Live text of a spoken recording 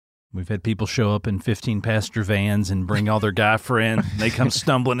We've had people show up in 15-passenger vans and bring all their guy friends. They come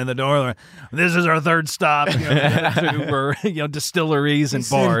stumbling in the door. Like, this is our third stop. To distilleries and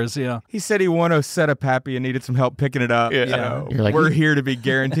bars. He said he won a set of Pappy and needed some help picking it up. Yeah. Like, we're here to be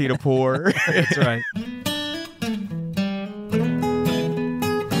guaranteed a pour. That's right.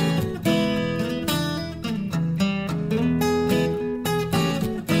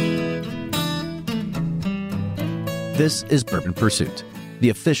 This is Bourbon Pursuit, the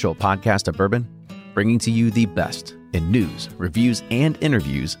official podcast of Bourbon, bringing to you the best in news, reviews, and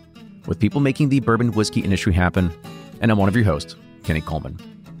interviews with people making the bourbon whiskey industry happen. And I'm one of your hosts, Kenny Coleman.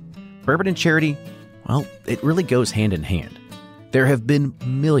 Bourbon and charity, well, it really goes hand in hand. There have been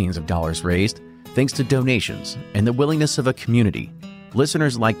millions of dollars raised thanks to donations and the willingness of a community,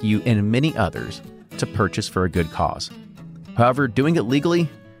 listeners like you and many others, to purchase for a good cause. However, doing it legally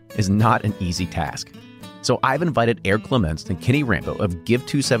is not an easy task. So I've invited Eric Clements and Kenny Rambo of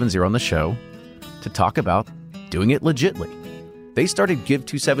Give270 on the show to talk about doing it legitly. They started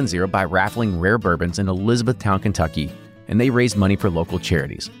Give270 by raffling rare bourbons in Elizabethtown, Kentucky, and they raise money for local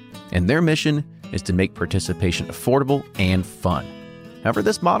charities. And their mission is to make participation affordable and fun. However,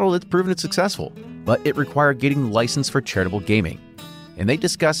 this model has proven successful, but it required getting licensed for charitable gaming. And they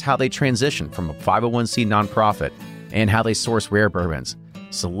discuss how they transitioned from a 501c nonprofit and how they source rare bourbons,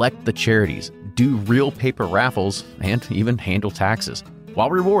 select the charities, do real paper raffles, and even handle taxes. While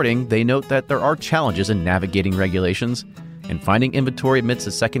rewarding, they note that there are challenges in navigating regulations, and finding inventory amidst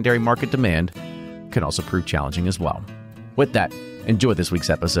the secondary market demand can also prove challenging as well. With that, enjoy this week's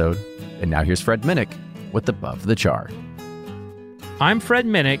episode. And now here's Fred Minnick with Above the Char. I'm Fred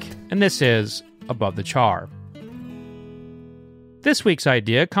Minnick, and this is Above the Char. This week's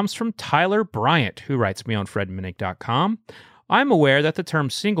idea comes from Tyler Bryant, who writes me on fredminnick.com. I'm aware that the term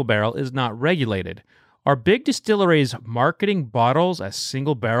single barrel is not regulated. Are big distilleries marketing bottles as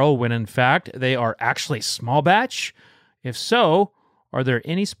single barrel when in fact they are actually small batch? If so, are there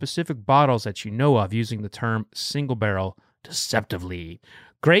any specific bottles that you know of using the term single barrel deceptively?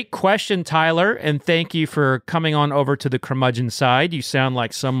 Great question, Tyler, and thank you for coming on over to the curmudgeon side. You sound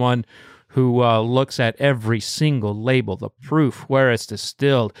like someone who looks at every single label, the proof, where it's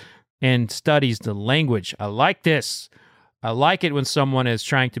distilled, and studies the language. I like this. I like it when someone is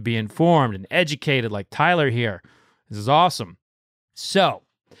trying to be informed and educated like Tyler here. This is awesome. So,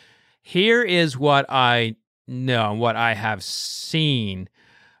 here is what I know, what I have seen.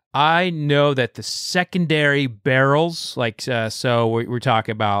 I know that the secondary barrels, so we're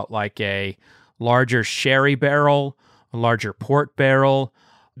talking about like a larger sherry barrel, a larger port barrel.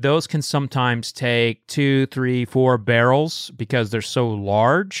 Those can sometimes take 2, 3, 4 barrels because they're so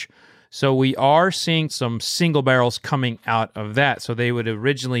large. So we are seeing some single barrels coming out of that. So they would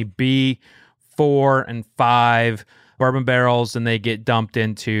originally be 4 and 5 bourbon barrels, and they get dumped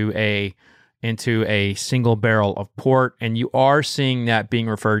into a single barrel of port. And you are seeing that being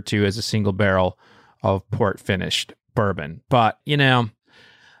referred to as a single barrel of port finished bourbon. But,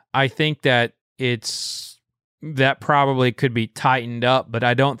 I think that that probably could be tightened up, but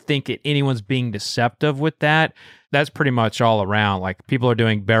I don't think anyone's being deceptive with that. That's pretty much all around. Like people are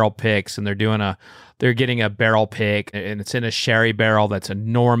doing barrel picks, and they're getting a barrel pick, and it's in a sherry barrel that's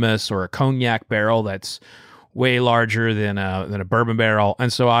enormous, or a cognac barrel that's way larger than a bourbon barrel.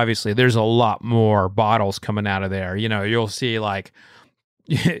 And so obviously there's a lot more bottles coming out of there. You'll see like,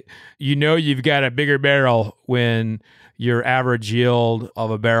 you've got a bigger barrel when your average yield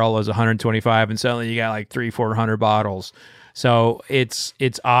of a barrel is 125, and suddenly you got like 300-400 bottles. So it's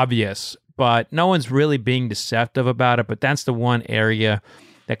obvious, but no one's really being deceptive about it. But that's the one area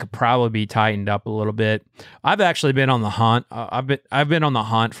that could probably be tightened up a little bit. I've actually been on the hunt. I've been on the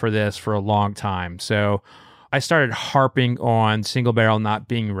hunt for this for a long time. So I started harping on single barrel not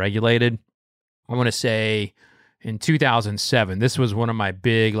being regulated, I want to say in 2007. This was one of my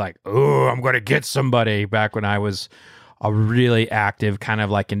big, I'm going to get somebody, back when I was a really active kind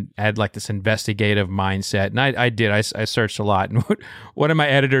of had this investigative mindset. And I did. I searched a lot. And one of my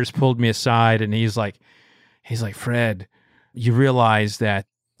editors pulled me aside, and he's like, Fred, you realize that,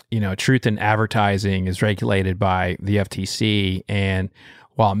 truth in advertising is regulated by the FTC. And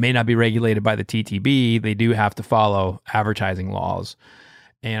while it may not be regulated by the TTB, they do have to follow advertising laws.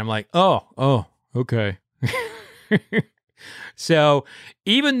 And I'm like, oh, okay. So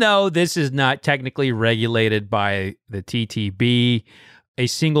even though this is not technically regulated by the TTB, a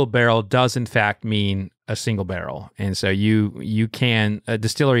single barrel does in fact mean a single barrel. And so a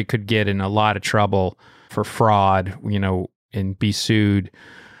distillery could get in a lot of trouble for fraud, and be sued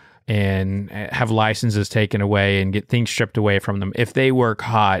and have licenses taken away and get things stripped away from them if they were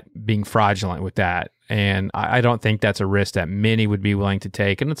caught being fraudulent with that. And I don't think that's a risk that many would be willing to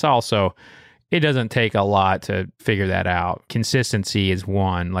take. And it's also, it doesn't take a lot to figure that out. Consistency is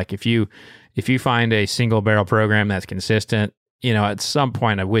one. Like if you find a single barrel program that's consistent, at some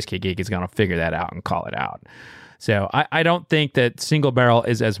point a whiskey geek is going to figure that out and call it out. So I don't think that single barrel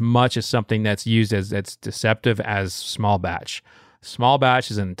is as much as something that's used as that's deceptive as small batch. Small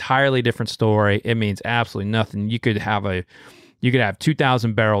batch is an entirely different story. It means absolutely nothing. You could have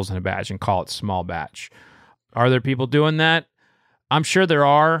 2,000 barrels in a batch and call it small batch. Are there people doing that? I'm sure there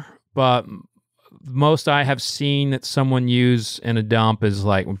are, but most I have seen that someone use in a dump is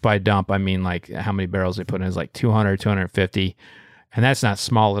like, by dump, I mean like how many barrels they put in is like 200, 250. And that's not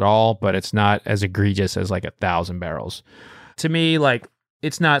small at all, but it's not as egregious as like 1,000 barrels. To me, like,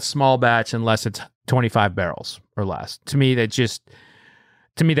 it's not small batch unless it's 25 barrels or less. To me,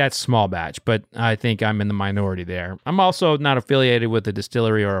 that's small batch, but I think I'm in the minority there. I'm also not affiliated with a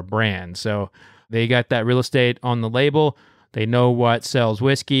distillery or a brand, so they got that real estate on the label. They know what sells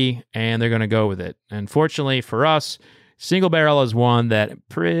whiskey, and they're going to go with it. And fortunately for us, single barrel is one that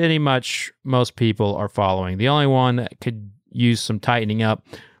pretty much most people are following. The only one that could use some tightening up,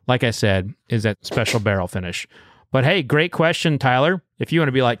 like I said, is that special barrel finish. But hey, great question, Tyler. If you want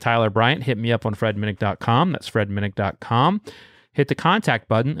to be like Tyler Bryant, hit me up on fredminnick.com. That's fredminnick.com. Hit the contact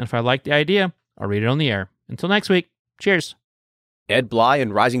button, and if I like the idea, I'll read it on the air. Until next week, cheers. Ed Bly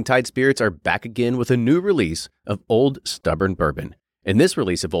and Rising Tide Spirits are back again with a new release of Old Stubborn Bourbon. And this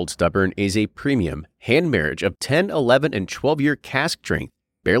release of Old Stubborn is a premium hand marriage of 10, 11, and 12-year cask strength,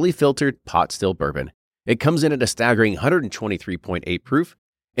 barely filtered pot still bourbon. It comes in at a staggering 123.8 proof,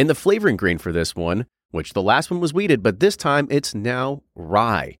 and the flavoring grain for this one, which the last one was wheated, but this time it's now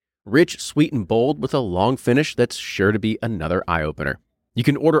rye. Rich, sweet, and bold with a long finish that's sure to be another eye-opener. You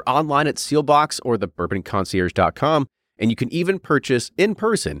can order online at Sealbox or thebourbonconcierge.com, and you can even purchase in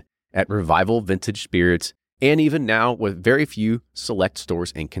person at Revival Vintage Spirits, and even now with very few select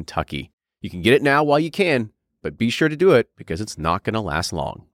stores in Kentucky. You can get it now while you can, but be sure to do it because it's not going to last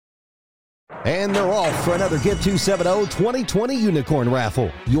long. And they're off for another Give270 2020 Unicorn Raffle.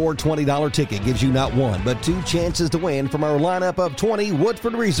 Your $20 ticket gives you not one, but two chances to win from our lineup of 20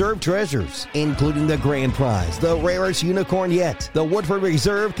 Woodford Reserve treasures, including the grand prize, the rarest unicorn yet, the Woodford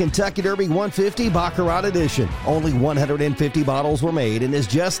Reserve Kentucky Derby 150 Baccarat Edition. Only 150 bottles were made and is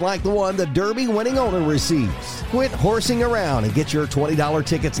just like the one the Derby winning owner receives. Quit horsing around and get your $20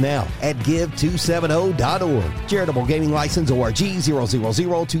 tickets now at Give270.org. Charitable Gaming License ORG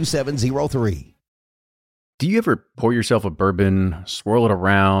 0002703. Do you ever pour yourself a bourbon, swirl it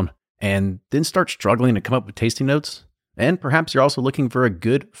around, and then start struggling to come up with tasting notes? And perhaps you're also looking for a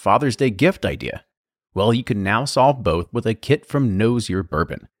good Father's Day gift idea. Well, you can now solve both with a kit from Knows Your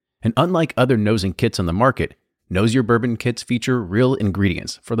Bourbon. And unlike other nosing kits on the market, Knows Your Bourbon kits feature real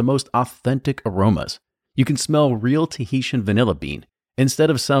ingredients for the most authentic aromas. You can smell real Tahitian vanilla bean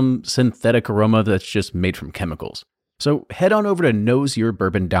instead of some synthetic aroma that's just made from chemicals. So head on over to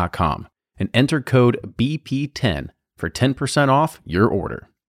knowsyourbourbon.com and enter code BP10 for 10% off your order.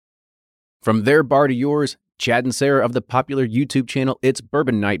 From their bar to yours, Chad and Sarah of the popular YouTube channel It's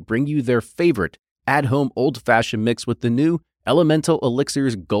Bourbon Night bring you their favorite at-home old-fashioned mix with the new Elemental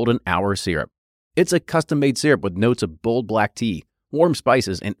Elixir's Golden Hour Syrup. It's a custom-made syrup with notes of bold black tea, warm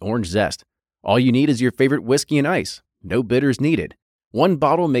spices, and orange zest. All you need is your favorite whiskey and ice. No bitters needed. One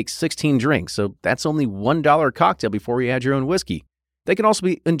bottle makes 16 drinks, so that's only $1 a cocktail before you add your own whiskey. They can also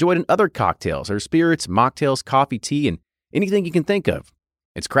be enjoyed in other cocktails or spirits, mocktails, coffee, tea, and anything you can think of.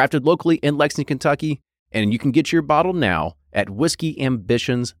 It's crafted locally in Lexington, Kentucky, and you can get your bottle now at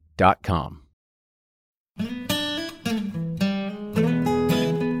whiskeyambitions.com.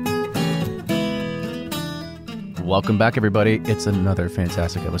 Welcome back, everybody. It's another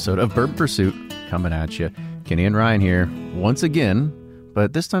fantastic episode of Bourbon Pursuit coming at you. Kenny and Ryan here once again,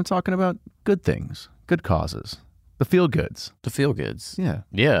 but this time talking about good things, good causes, the feel-goods. The feel-goods. Yeah.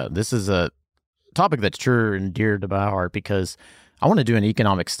 Yeah, this is a topic that's true and dear to my heart because I want to do an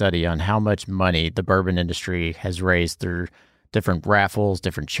economic study on how much money the bourbon industry has raised through different raffles,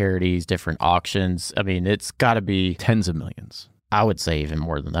 different charities, different auctions. I mean, it's got to be Tens of millions. I would say even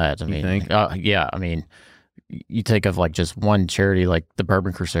more than that. You think? Yeah. I mean, you take of like just one charity, like the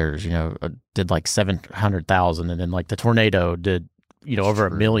Bourbon Crusaders, did like 700,000, and then like the Tornado did, over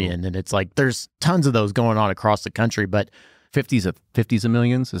 $1 million, and it's like there's tons of those going on across the country, but 50s of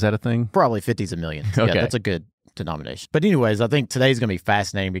millions, is that a thing? Probably 50s of millions. Okay. Yeah, that's a good denomination. But anyways, I think today's going to be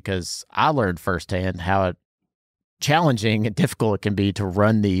fascinating because I learned firsthand how challenging and difficult it can be to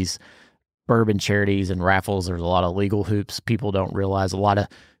run these bourbon charities and raffles. There's a lot of legal hoops people don't realize, a lot of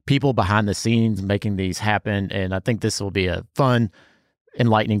people behind the scenes making these happen. And I think this will be a fun,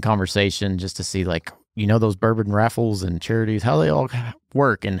 enlightening conversation just to see like those bourbon raffles and charities, how they all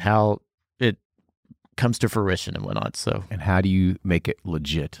work and how it comes to fruition and whatnot. So, And how do you make it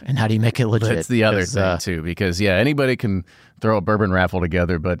legit? That's the other thing too, because anybody can throw a bourbon raffle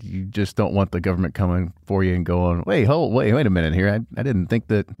together, but you just don't want the government coming for you and going, wait a minute here. I didn't think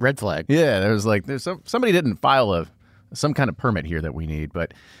that. Red flag. Yeah, there's somebody didn't file some kind of permit here that we need,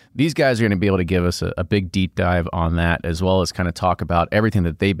 but these guys are going to be able to give us a big deep dive on that, as well as kind of talk about everything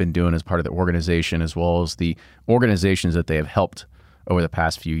that they've been doing as part of the organization, as well as the organizations that they have helped over the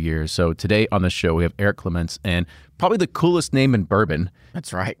past few years. So today on the show, we have Eric Clements and probably the coolest name in bourbon.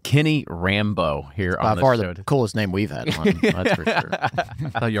 That's right. Kenny Rambo here on the show. By far the coolest name we've had on, that's for sure. I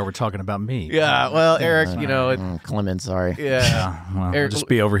thought y'all were talking about me. Yeah, well, Eric, Clemens, sorry. Yeah. Well, Eric, I'll just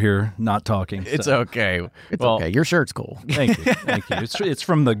be over here not talking. It's so. okay. It's okay. Your shirt's cool. Thank you. It's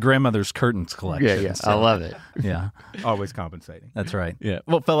from the Grandmother's Curtains collection. Yeah. So, I love it. Yeah, Always compensating. that's right. Yeah.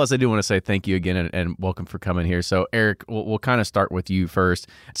 Well, fellas, I do want to say thank you again and welcome for coming here. So, Eric, we'll kind of start with you first.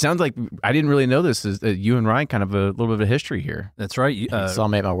 It sounds like I didn't really know this. Is you and Ryan kind of a little bit of a history here? That's right. Saw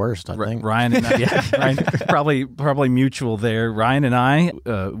me at my worst, I think. Ryan and I, Ryan, probably mutual there. Ryan and I,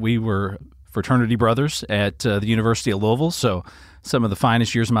 we were fraternity brothers at the University of Louisville, so some of the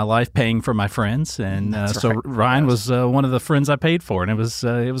finest years of my life paying for my friends, and so Ryan was one of the friends I paid for, and it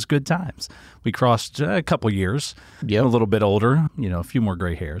was good times. We crossed a couple years, a little bit older, a few more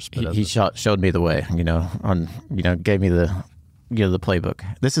gray hairs. But he showed me the way, gave me the playbook.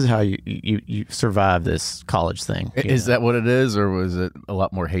 This is how you survive this college thing. Is that what it is, or was it a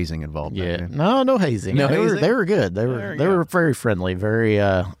lot more hazing involved? Yeah, no hazing. No they hazing? They were good. They were very friendly, very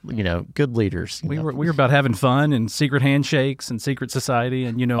good leaders. we were about having fun and secret handshakes and secret society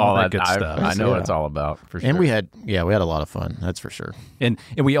and all that good stuff. I know what it's all about for sure. And we had a lot of fun. That's for sure. And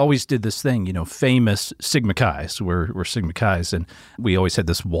we always did this thing, famous Sigma Chi's. We're Sigma Chi's, and we always had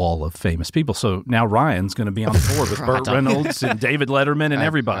this wall of famous people. So now Ryan's going to be on the board with Burt Reynolds and David Letterman and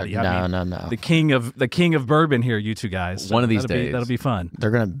everybody. No. The king of bourbon here, you two guys. So one of these days, that'll be fun.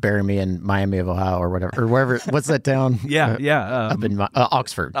 They're gonna bury me in Miami of Ohio or whatever, or wherever. What's that town? Up in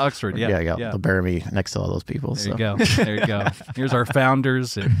Oxford. Oxford, yeah. They'll bury me next to all those people. There you go. Here's our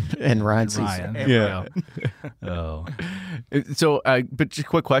founders and Ryan. Yeah. Oh. So, but just a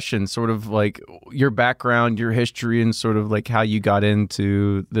quick question, sort of like your background, your history, and sort of like how you got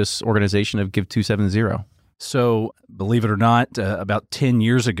into this organization of Give270. So, believe it or not, about 10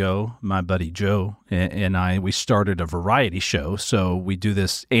 years ago, my buddy Joe and we started a variety show. So we do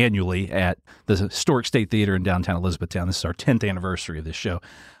this annually at the Historic State Theater in downtown Elizabethtown. This is our 10th anniversary of this show.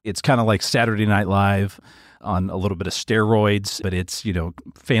 It's kind of like Saturday Night Live on a little bit of steroids, but it's,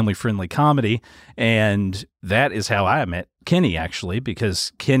 family-friendly comedy. And that is how I met Kenny, actually,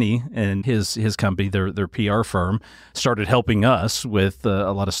 because Kenny and his company, their PR firm, started helping us with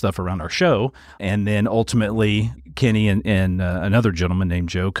a lot of stuff around our show. And then ultimately, Kenny and another gentleman named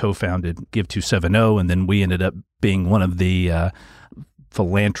Joe co-founded Give270, and then we ended up being one of the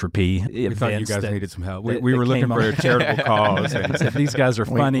philanthropy We events. thought you guys needed some help. We were looking for a charitable cause. And said, these guys are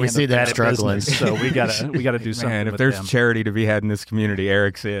funny. We and see they're them bad at struggling. business, so we gotta do something. Man, if with there's them. charity to be had in this community,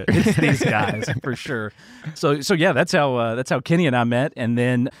 Eric's it. It's these guys for sure. So yeah, that's how Kenny and I met, and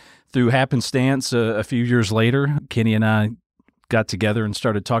then through happenstance, a few years later, Kenny and I got together and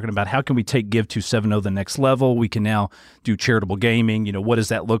started talking about how can we take Give270 to the next level. We can now do charitable gaming. What does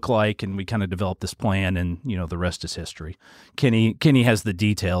that look like? And we kind of developed this plan, and the rest is history. Kenny has the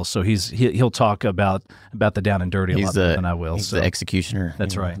details, so he'll talk about the down and dirty a lot more than I will. He's so the executioner.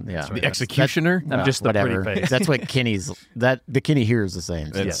 that's right. Yeah. That's right. The executioner? I'm just the whatever. pretty face. That's what the Kenny here is the same.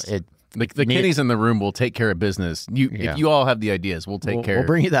 It's- Yeah, The Kenny's in the room will take care of business. If you all have the ideas, we'll take care. We'll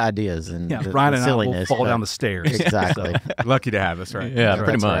bring you the ideas and Yeah, the Ryan and I will silliness. fall down the stairs. Exactly. Lucky to have us, right? Yeah,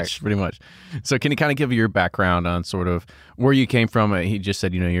 That's pretty much. So can you kind of give your background on sort of where you came from? He just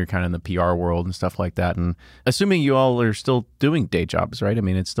said, you're kind of in the PR world and stuff like that. And assuming you all are still doing day jobs, right? I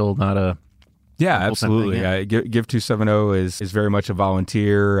mean, it's still not a... Yeah, full-time absolutely. thing, Give270 is very much a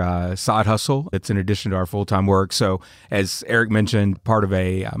volunteer side hustle. It's in addition to our full-time work. So as Eric mentioned, part of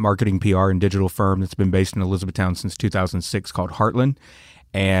a marketing, PR, and digital firm that's been based in Elizabethtown since 2006 called Heartland.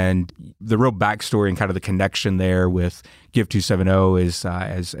 And the real backstory and kind of the connection there with Give270 is,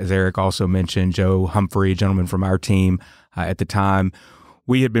 as Eric also mentioned, Joe Humphrey, a gentleman from our team at the time,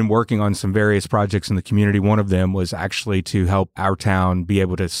 we had been working on some various projects in the community. One of them was actually to help our town be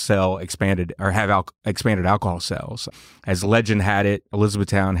able to sell expanded alcohol sales. As legend had it,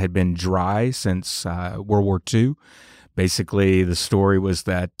 Elizabethtown had been dry since World War II. Basically, the story was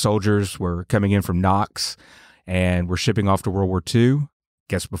that soldiers were coming in from Knox and were shipping off to World War II,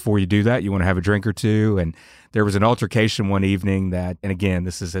 guess before you do that, you want to have a drink or two. And there was an altercation one evening that, and again,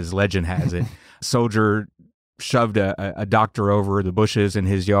 this is as legend has it, soldier shoved a doctor over the bushes in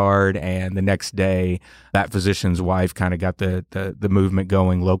his yard, and the next day that physician's wife kind of got the movement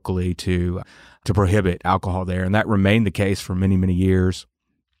going locally to prohibit alcohol there. And that remained the case for many, many years.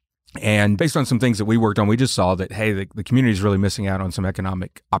 And based on some things that we worked on, we just saw that, hey, the community is really missing out on some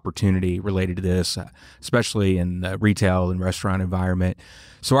economic opportunity related to this, especially in the retail and restaurant environment.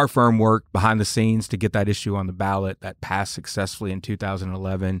 So our firm worked behind the scenes to get that issue on the ballot. That passed successfully in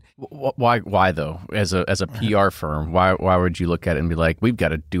 2011. Why though? As a PR firm, why would you look at it and be like, we've got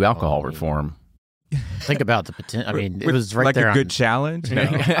to do alcohol reform? Think about the potential. I mean, it was right like there. A good challenge. No,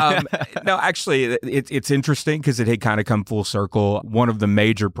 no, actually, it's interesting because it had kind of come full circle. One of the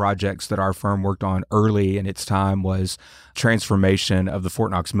major projects that our firm worked on early in its time was transformation of the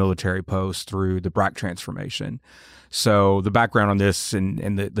Fort Knox military post through the BRAC transformation. So the background on this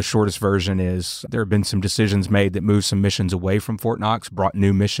and the shortest version is there have been some decisions made that moved some missions away from Fort Knox, brought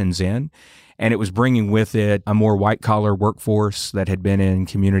new missions in. And it was bringing with it a more white-collar workforce that had been in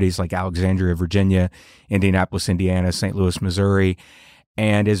communities like Alexandria, Virginia, Indianapolis, Indiana, St. Louis, Missouri.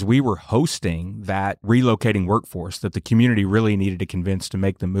 And as we were hosting that relocating workforce that the community really needed to convince to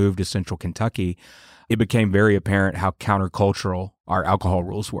make the move to Central Kentucky, it became very apparent how countercultural our alcohol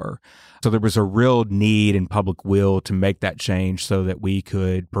rules were. So there was a real need and public will to make that change so that we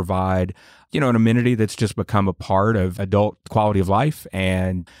could provide, an amenity that's just become a part of adult quality of life.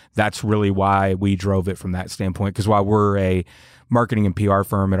 And that's really why we drove it from that standpoint. Because while we're a marketing and PR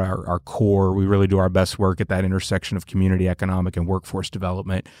firm at our core, we really do our best work at that intersection of community, economic, and workforce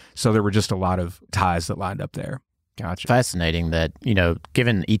development. So there were just a lot of ties that lined up there. Gotcha. Fascinating that,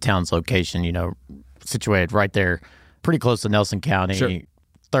 given E-Town's location, situated right there, pretty close to Nelson County, sure.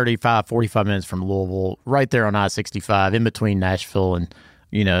 35, 45 minutes from Louisville, right there on I-65, in between Nashville and,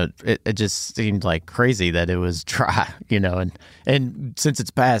 it just seemed like crazy that it was dry, and since it's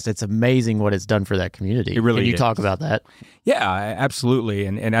passed, it's amazing what it's done for that community. It really Can you is. talk about that? Yeah, absolutely.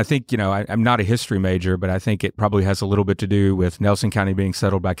 And I think, I'm not a history major, but I think it probably has a little bit to do with Nelson County being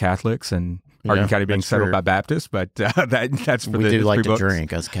settled by Catholics and Hardin County being settled by Baptists, but that's for we the do like books. to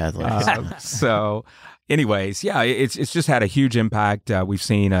drink as Catholics. So anyways, yeah, it's just had a huge impact. We've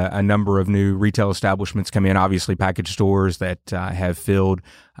seen a number of new retail establishments come in, obviously package stores that have filled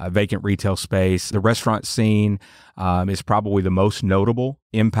vacant retail space. The restaurant scene is probably the most notable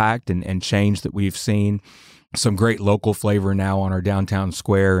impact and change that we've seen. Some great local flavor now on our downtown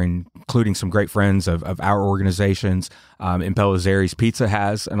square, including some great friends of our organizations. Impellizzeri's Pizza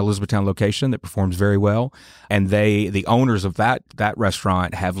has an Elizabethtown location that performs very well. And the owners of that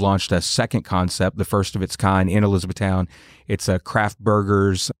restaurant have launched a second concept, the first of its kind in Elizabethtown. It's a craft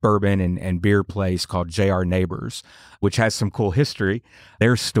burgers, bourbon, and beer place called JR Neighbors, which has some cool history.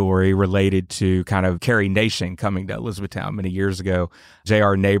 Their story related to kind of Carrie Nation coming to Elizabethtown many years ago.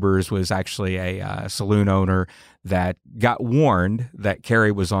 JR Neighbors was actually a saloon owner that got warned that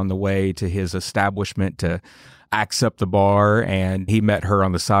Carrie was on the way to his establishment to axe up the bar, and he met her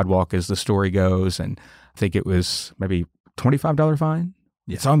on the sidewalk, as the story goes, and I think it was maybe $25 fine.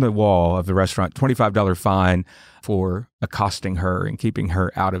 Yeah. It's on the wall of the restaurant, $25 fine for accosting her and keeping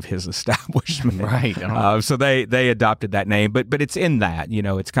her out of his establishment. Right. So they adopted that name, but it's in that,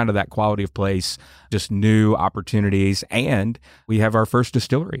 it's kind of that quality of place, just new opportunities. And we have our first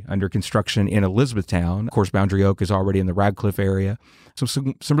distillery under construction in Elizabethtown. Of course, Boundary Oak is already in the Radcliffe area. So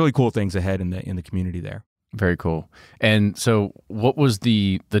some really cool things ahead in the community there. Very cool. And so what was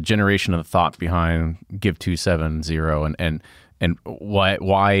the generation of thought behind Give270 and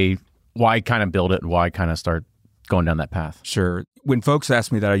why kind of build it? Why kind of start going down that path? Sure. When folks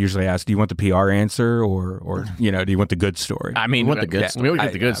ask me that, I usually ask, do you want the PR answer or do you want the good story? I mean, we want the good story. We want to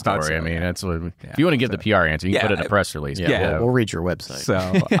get the good story. So, I mean, that's what. If you want to give the PR answer, you can put it in a press release. Yeah, we'll read your website.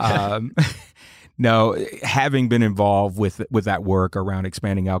 So, no, having been involved with that work around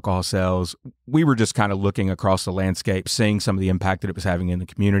expanding alcohol sales, we were just kind of looking across the landscape, seeing some of the impact that it was having in the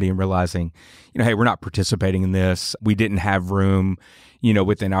community and realizing, hey, we're not participating in this. We didn't have room,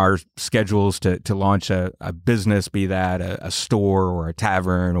 within our schedules to launch a business, be that a store or a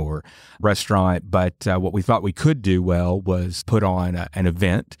tavern or restaurant. But what we thought we could do well was put on an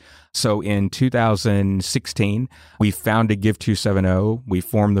event. So in 2016, we founded Give270. We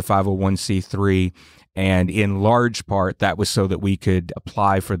formed the 501c3. And in large part, that was so that we could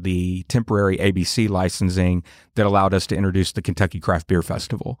apply for the temporary ABC licensing that allowed us to introduce the Kentucky Craft Beer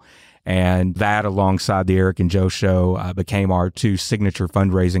Festival. And that, alongside the Eric and Joe Show, became our two signature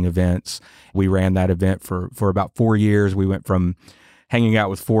fundraising events. We ran that event for about 4 years. We went from hanging out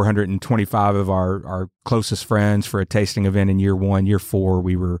with 425 of our closest friends for a tasting event in year 1. Year 4,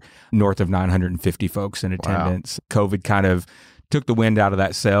 we were north of 950 folks in attendance. Wow. COVID kind of took the wind out of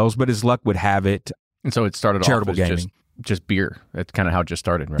that sales, but as luck would have it, and so it started charitable off as gaming. Just beer. That's kind of how it just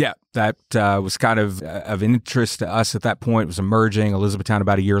started, right? Yeah, that was kind of interest to us at that point. It was emerging. Elizabethtown,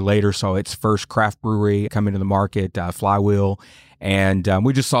 about a year later, saw its first craft brewery come into the market, Flywheel. And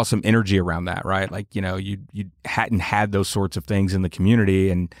we just saw some energy around that, right? Like, you hadn't had those sorts of things in the community.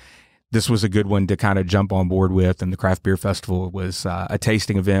 And this was a good one to kind of jump on board with. And the Craft Beer Festival was a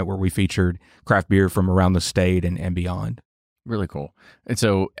tasting event where we featured craft beer from around the state and beyond. Really cool. And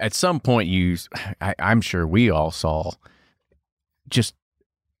so at some point I'm sure we all saw just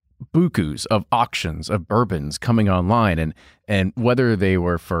bukus of auctions of bourbons coming online, and whether they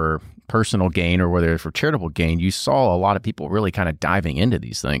were for personal gain or whether they were for charitable gain, you saw a lot of people really kind of diving into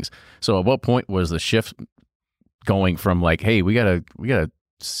these things. So at what point was the shift going from like, hey, we gotta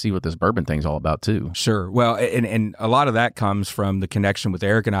see what this bourbon thing's all about too? Sure. Well, and a lot of that comes from the connection with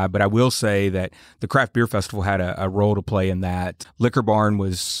Eric and I, but I will say that the Craft Beer Festival had a role to play in that. Liquor Barn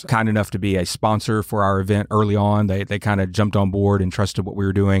was kind enough to be a sponsor for our event early on. They kind of jumped on board and trusted what we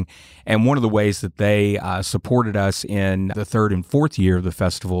were doing. And one of the ways that they supported us in the 3rd and 4th year of the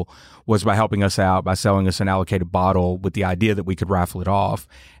festival was by helping us out, by selling us an allocated bottle with the idea that we could raffle it off.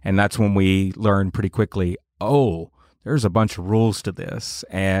 And that's when we learned pretty quickly, there's a bunch of rules to this.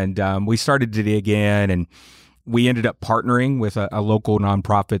 And we started to dig in, and we ended up partnering with a local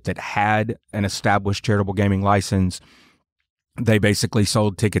nonprofit that had an established charitable gaming license. They basically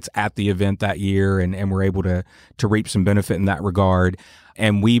sold tickets at the event that year and were able to reap some benefit in that regard.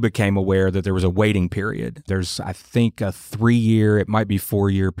 And we became aware that there was a waiting period. There's, I think, a 3-year, it might be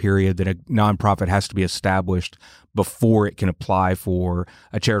 4-year period that a nonprofit has to be established before it can apply for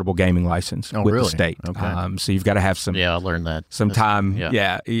a charitable gaming license with the state. Okay. So you've got to have some. Yeah, I learned that. Some time.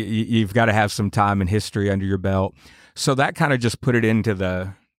 Yeah. You've got to have some time and history under your belt. So that kind of just put it into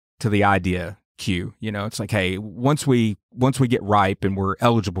the idea queue. It's like, hey, once we get ripe and we're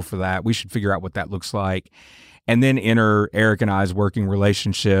eligible for that, we should figure out what that looks like. And then enter Eric and I's working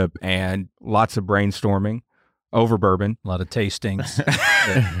relationship and lots of brainstorming over bourbon. A lot of tastings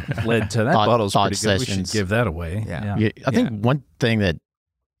that led to that. Bottle's pretty good. Sessions. We should give that away. Yeah. I think one thing that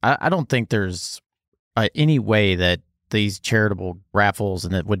I don't think there's any way that these charitable raffles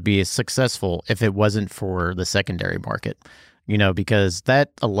and it would be as successful if it wasn't for the secondary market, because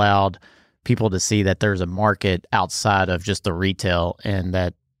that allowed people to see that there's a market outside of just the retail and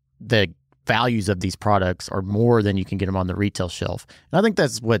that the values of these products are more than you can get them on the retail shelf. And I think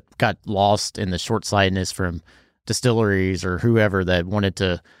that's what got lost in the short-sightedness from distilleries or whoever that wanted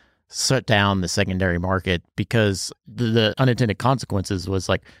to shut down the secondary market, because the unintended consequences was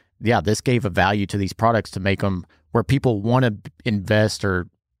like, this gave a value to these products to make them where people want to invest or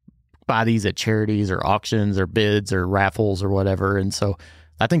buy these at charities or auctions or bids or raffles or whatever. And so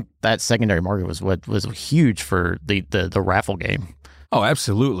I think that secondary market was what was huge for the raffle game. Oh,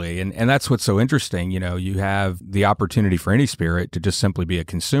 absolutely. And that's what's so interesting. You have the opportunity for any spirit to just simply be a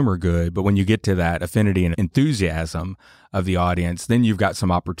consumer good. But when you get to that affinity and enthusiasm of the audience, then you've got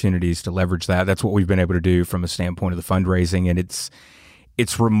some opportunities to leverage that. That's what we've been able to do from a standpoint of the fundraising. And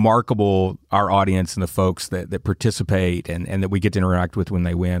it's remarkable, our audience and the folks that participate and that we get to interact with when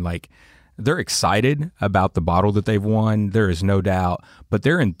they win. Like, they're excited about the bottle that they've won. There is no doubt. But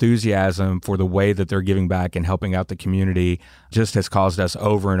their enthusiasm for the way that they're giving back and helping out the community just has caused us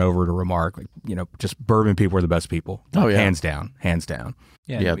over and over to remark, just bourbon people are the best people. Oh, yeah. Hands down.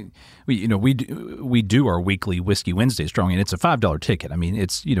 Yeah. We do our weekly Whiskey Wednesday strong, and it's a $5 ticket. I mean,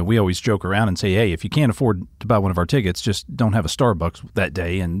 it's, we always joke around and say, hey, if you can't afford to buy one of our tickets, just don't have a Starbucks that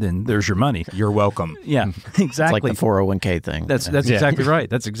day, and then there's your money. You're welcome. Yeah, exactly. It's like the 401k thing. That's exactly right.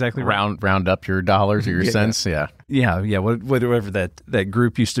 That's exactly right. Round up your dollars or your cents. Yeah. Whatever that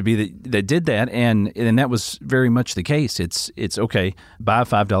group used to be that did that, and that was very much the case. It's okay, buy a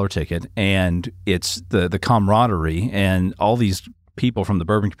 $5 ticket, and it's the camaraderie and all these people from the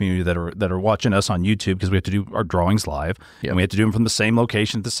bourbon community that are watching us on YouTube, because we have to do our drawings live, and we have to do them from the same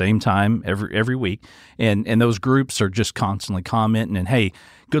location at the same time every week, and those groups are just constantly commenting and, hey,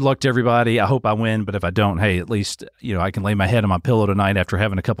 good luck to everybody. I hope I win, but if I don't, hey, at least I can lay my head on my pillow tonight after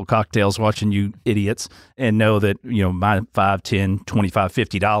having a couple cocktails watching you idiots and know that my $5, $10, $25,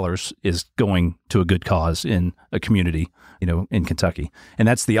 $50 is going to a good cause in a community in Kentucky. And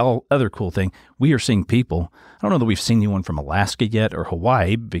that's the other cool thing. We are seeing people. I don't know that we've seen anyone from Alaska yet or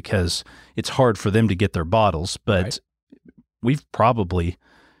Hawaii, because it's hard for them to get their bottles, but we've probably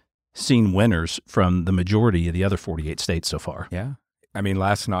seen winners from the majority of the other 48 states so far. Yeah. I mean,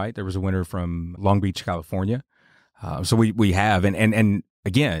 last night there was a winner from Long Beach, California. So we have, and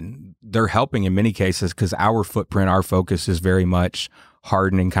again, they're helping in many cases because our footprint, our focus is very much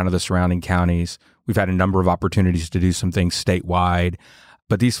hardening kind of the surrounding counties. We've had a number of opportunities to do some things statewide,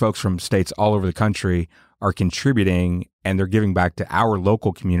 but these folks from states all over the country are contributing and they're giving back to our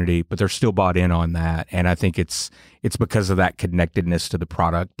local community, but they're still bought in on that. And I think it's because of that connectedness to the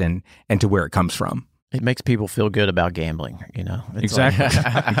product and to where it comes from. It makes people feel good about gambling, you know? It's Exactly.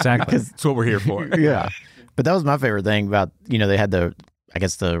 Exactly. That's what we're here for. Yeah. But that was my favorite thing about, they had the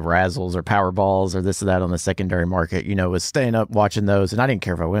Razzles or Powerballs or this or that on the secondary market, was staying up watching those. And I didn't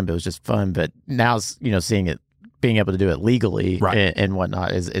care if I win, but it was just fun. But now, seeing it, being able to do it legally and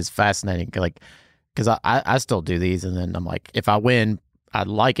whatnot is fascinating. Like, because I still do these. And then I'm like, if I win, I'd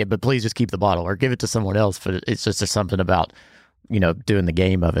like it, but please just keep the bottle or give it to someone else. But it's just something about, doing the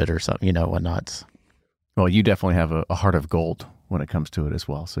game of it or something, whatnot. Well, you definitely have a heart of gold when it comes to it as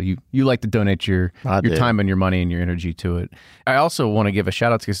well. So you like to donate your time and your money and your energy to it. I also want to give a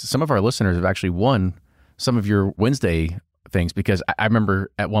shout out because some of our listeners have actually won some of your Wednesday things, because I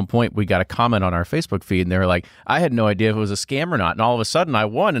remember at one point we got a comment on our Facebook feed and they were like, I had no idea if it was a scam or not. And all of a sudden I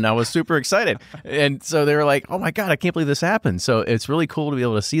won and I was super excited. And so they were like, oh my God, I can't believe this happened. So it's really cool to be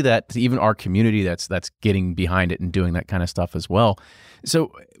able to see that, even our community that's getting behind it and doing that kind of stuff as well.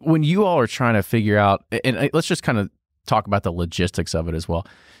 So when you all are trying to figure out, and let's just kind of talk about the logistics of it as well.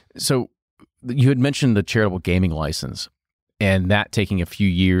 So you had mentioned the charitable gaming license and that taking a few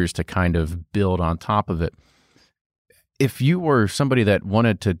years to kind of build on top of it. If you were somebody that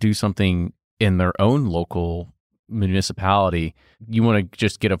wanted to do something in their own local municipality, you want to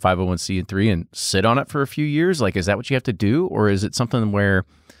just get a 501c3 and sit on it for a few years? Like, is that what you have to do? Or is it something where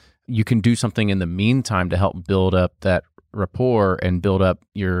you can do something in the meantime to help build up that rapport and build up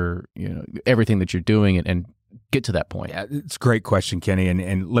your, everything that you're doing and get to that point? Yeah, it's a great question, Kenny.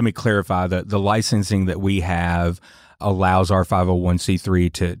 And let me clarify that the licensing that we have allows our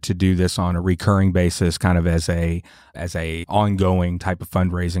 501c3 to do this on a recurring basis, kind of as a ongoing type of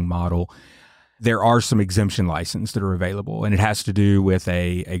fundraising model. There are some exemption licenses that are available, and it has to do with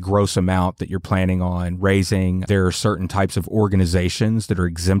a gross amount that you're planning on raising. There are certain types of organizations that are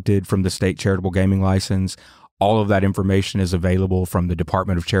exempted from the state charitable gaming license. All of that information is available from the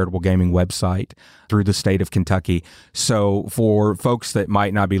Department of Charitable Gaming website through the state of Kentucky. So for folks that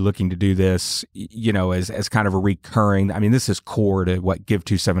might not be looking to do this, as kind of a recurring, this is core to what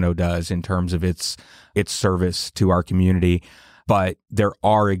Give270 does in terms of its service to our community. But there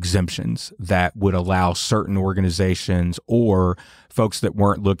are exemptions that would allow certain organizations or folks that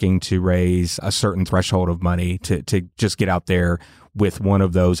weren't looking to raise a certain threshold of money to just get out there with one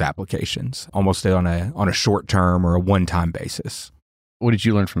of those applications, almost on a short term or a one-time basis. What did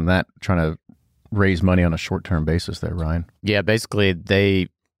you learn from that, trying to raise money on a short-term basis there, Ryan? Yeah, basically they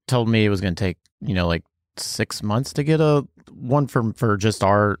told me it was going to take, like 6 months to get one for just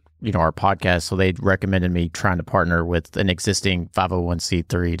our podcast. So they recommended me trying to partner with an existing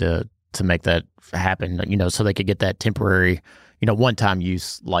 501c3 to make that happen, so they could get that temporary, one-time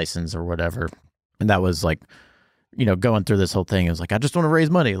use license or whatever. And that was like, going through this whole thing, it was like, I just want to raise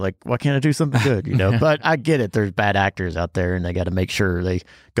money. Like, why can't I do something good? But I get it. There's bad actors out there and they got to make sure they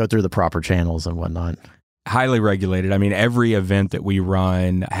go through the proper channels and whatnot. Highly regulated. Every event that we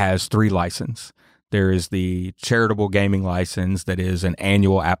run has 3 licenses. There is the charitable gaming license that is an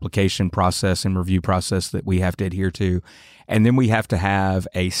annual application process and review process that we have to adhere to. And then we have to have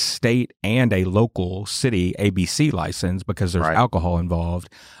a state and a local city ABC license because there's alcohol involved.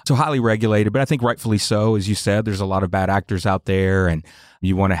 So highly regulated, but I think rightfully so. As you said, there's a lot of bad actors out there and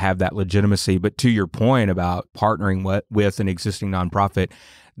you want to have that legitimacy. But to your point about partnering with an existing nonprofit,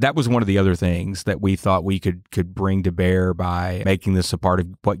 that was one of the other things that we thought we could bring to bear by making this a part of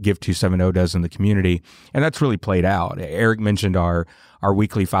what Give270 does in the community. And that's really played out. Eric mentioned our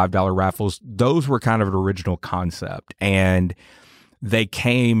weekly $5 raffles. Those were kind of an original concept. And they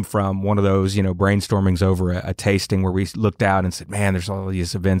came from one of those, brainstormings over a tasting where we looked out and said, man, there's all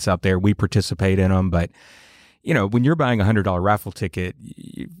these events out there. We participate in them. But when you're buying a $100 raffle ticket,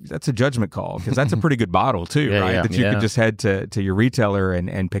 that's a judgment call because that's a pretty good bottle too, right? Yeah. That you could just head to your retailer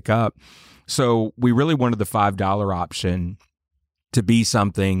and pick up. So we really wanted the $5 option to be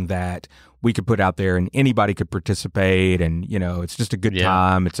something that we could put out there and anybody could participate. And, it's just a good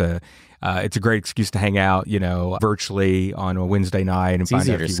time. It's a great excuse to hang out, virtually on a Wednesday night and find out if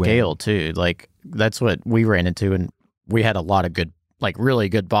you win. It's easier to scale too. Like that's what we ran into. And we had a lot of good, like really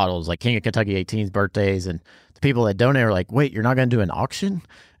good bottles, like King of Kentucky 18's birthdays. And the people that donate are like, wait, you're not going to do an auction?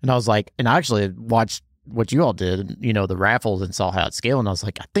 And I was like, and I actually watched what you all did, the raffles and saw how it scaled. And I was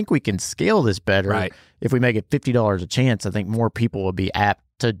like, I think we can scale this better. Right. If we make it $50 a chance, I think more people will be apt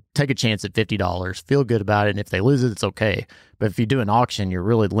to take a chance at $50, feel good about it, and if they lose it, it's okay. But if you do an auction, you're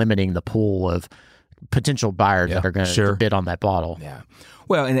really limiting the pool of potential buyers that are going to bid on that bottle. Yeah.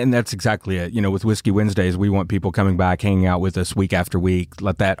 Well, and that's exactly it. With Whiskey Wednesdays, we want people coming back, hanging out with us week after week,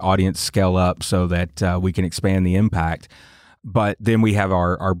 let that audience scale up so that we can expand the impact. But then we have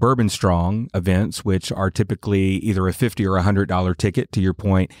our Bourbon Strong events, which are typically either a $50 or $100 ticket, to your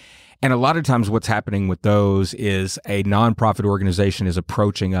point. And a lot of times what's happening with those is a nonprofit organization is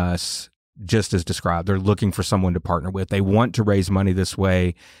approaching us just as described. They're looking for someone to partner with. They want to raise money this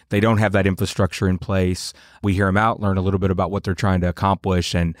way. They don't have that infrastructure in place. We hear them out, learn a little bit about what they're trying to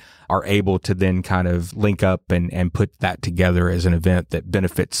accomplish, and are able to then kind of link up and put that together as an event that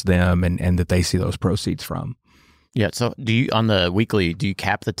benefits them and that they see those proceeds from. Yeah. So on the weekly, do you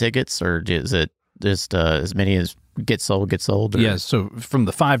cap the tickets, or is it just as many as get sold? Or? Yeah, so from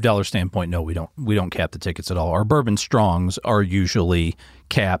the $5 standpoint, no, we don't cap the tickets at all. Our Bourbon Strongs are usually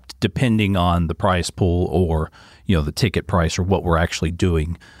capped depending on the price pool or the ticket price or what we're actually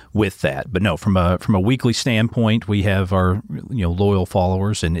doing with that. But no, from a weekly standpoint, we have our loyal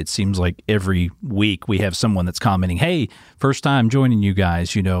followers, and it seems like every week we have someone that's commenting, "Hey, first time joining you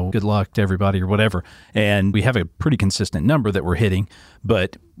guys, good luck to everybody," or whatever. And we have a pretty consistent number that we're hitting,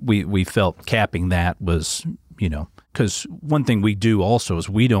 but we felt capping that was because one thing we do also is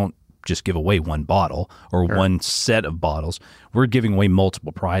we don't just give away one bottle or one set of bottles. We're giving away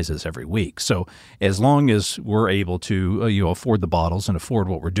multiple prizes every week. So as long as we're able to afford the bottles and afford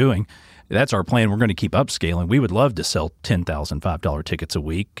what we're doing, that's our plan. We're going to keep upscaling. We would love to sell 10,000 $5 tickets a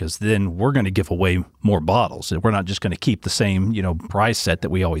week, because then we're going to give away more bottles. We're not just going to keep the same prize set that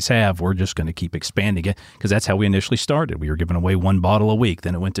we always have. We're just going to keep expanding it, because that's how we initially started. We were giving away one bottle a week,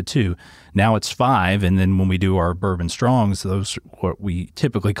 then it went to 2. Now it's 5, and then when we do our Bourbon Strongs, those what we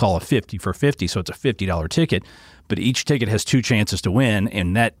typically call a 50 for 50, so it's a $50 ticket. But each ticket has 2 chances to win,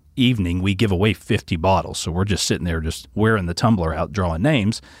 and that evening we give away 50 bottles. So we're just sitting there just wearing the tumbler out, drawing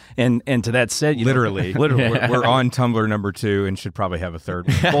names. And to that said, literally we're on tumbler number 2 and should probably have a third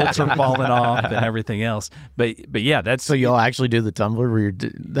one. Bolts are falling off and everything else. But yeah, that's so you'll actually do the tumbler where you're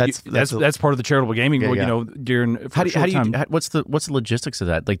that's part of the charitable gaming. Yeah. During what's the logistics of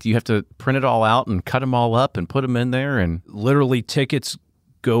that? Like, do you have to print it all out and cut them all up and put them in there? And literally tickets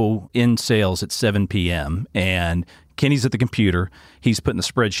go in sales at 7 p.m. and Kenny's at the computer. He's putting the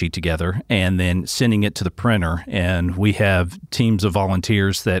spreadsheet together and then sending it to the printer. And we have teams of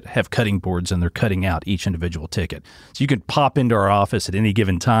volunteers that have cutting boards, and they're cutting out each individual ticket. So you can pop into our office at any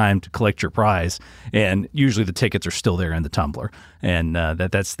given time to collect your prize. And usually the tickets are still there in the tumbler. And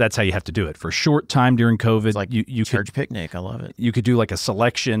that's how you have to do it. For a short time during COVID, it's like you church picnic. I love it. You could do like a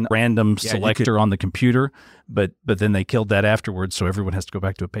selection, random selector on the computer, but then they killed that afterwards, so everyone has to go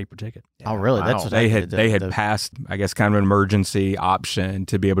back to a paper ticket. Oh, really? Wow. That's what they had passed, I guess, kind of an emergency option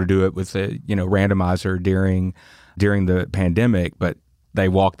to be able to do it with a randomizer during the pandemic, but they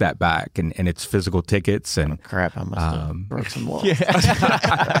walked that back, and it's physical tickets. And oh, crap, I must have broke some laws.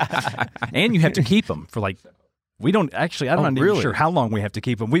 And you have to keep them for we don't actually, I'm not even sure how long we have to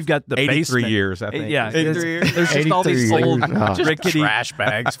keep them. We've got the 83 basement. years, I think. Yeah. 83 years. There's just all these old rickety trash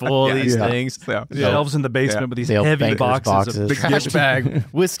bags full of these things. Shelves in the basement with these heavy boxes of trash bag.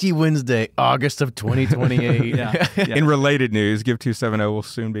 Whiskey Wednesday, August of 2028. Yeah. In related news, Give270 will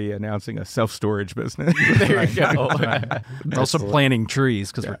soon be announcing a self-storage business. There you go. We're also planting trees,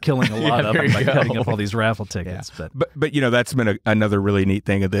 because we're killing a lot of them by cutting up all these raffle tickets. Yeah. But that's been another really neat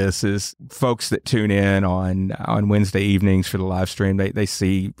thing of this is folks that tune in on Wednesday evenings for the live stream, they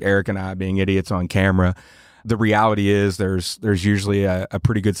see Eric and I being idiots on camera. The reality is there's usually a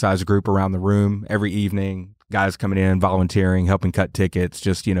pretty good sized group around the room every evening, guys coming in, volunteering, helping cut tickets,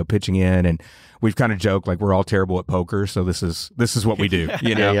 just pitching in. And we've kind of joked like we're all terrible at poker, so this is what we do.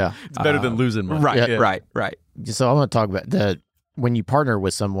 Yeah. It's better than losing money. Right. So I want to talk about when you partner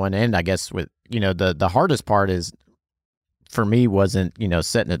with someone, and I guess with the hardest part is, for me, wasn't,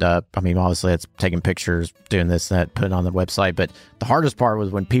 setting it up. I mean, obviously it's taking pictures, doing this, that, putting it on the website. But the hardest part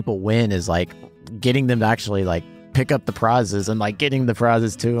was when people win is getting them to actually pick up the prizes and getting the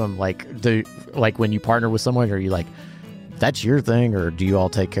prizes to them. When you partner with someone, are you that's your thing, or do you all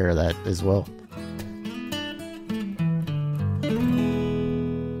take care of that as well?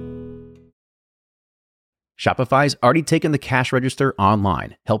 Shopify's already taken the cash register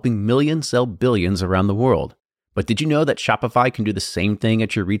online, helping millions sell billions around the world. But did you know that Shopify can do the same thing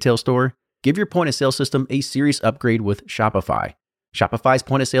at your retail store? Give your point-of-sale system a serious upgrade with Shopify. Shopify's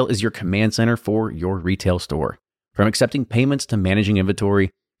point-of-sale is your command center for your retail store. From accepting payments to managing inventory,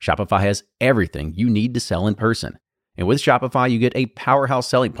 Shopify has everything you need to sell in person. And with Shopify, you get a powerhouse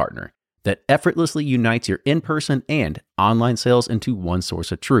selling partner that effortlessly unites your in-person and online sales into one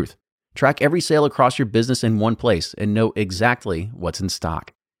source of truth. Track every sale across your business in one place and know exactly what's in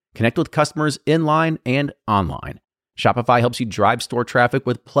stock. Connect with customers in-line and online. Shopify helps you drive store traffic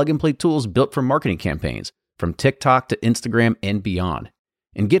with plug-and-play tools built for marketing campaigns, from TikTok to Instagram and beyond.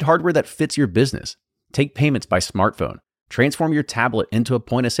 And get hardware that fits your business. Take payments by smartphone. Transform your tablet into a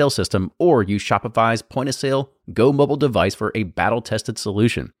point-of-sale system, or use Shopify's point-of-sale Go mobile device for a battle-tested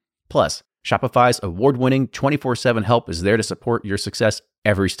solution. Plus, Shopify's award-winning 24/7 help is there to support your success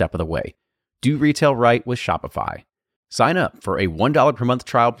every step of the way. Do retail right with Shopify. Sign up for a $1 per month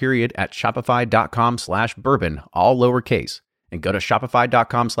trial period at shopify.com/bourbon, all lowercase, and go to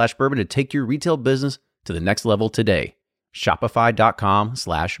shopify.com/bourbon to take your retail business to the next level today.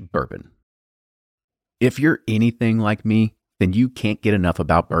 Shopify.com/bourbon. If you're anything like me, then you can't get enough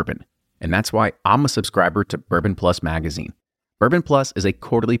about bourbon. And that's why I'm a subscriber to Bourbon Plus magazine. Bourbon Plus is a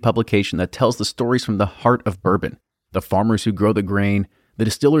quarterly publication that tells the stories from the heart of bourbon, the farmers who grow the grain, the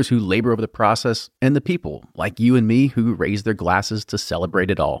distillers who labor over the process, and the people like you and me who raise their glasses to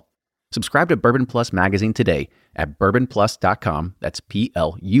celebrate it all. Subscribe to Bourbon Plus magazine today at bourbonplus.com, that's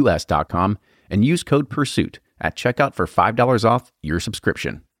PLUS.com, and use code PURSUIT at checkout for $5 off your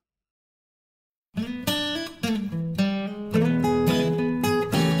subscription.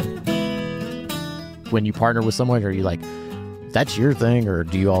 When you partner with someone, are you like, that's your thing, or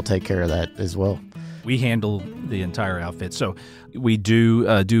do you all take care of that as well? We handle the entire outfit. So we do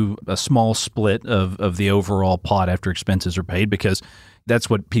a small split of the overall pot after expenses are paid, because that's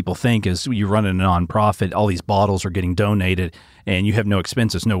what people think is you run a nonprofit, all these bottles are getting donated and you have no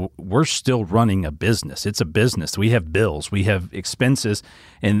expenses. No, we're still running a business. It's a business. We have bills, we have expenses.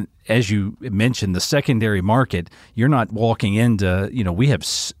 And as you mentioned, the secondary market, you're not walking into, we have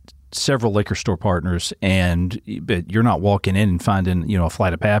several liquor store partners, but you're not walking in and finding, a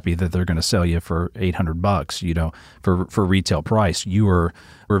flight of Pappy that they're going to sell you for $800, for retail price. We're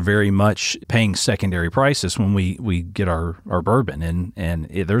very much paying secondary prices when we get our bourbon, and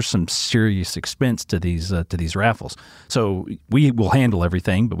there's some serious expense to these raffles. So we will handle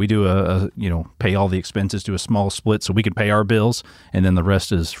everything, but we do pay all the expenses, do a small split so we can pay our bills, and then the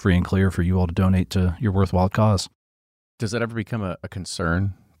rest is free and clear for you all to donate to your worthwhile cause. Does that ever become a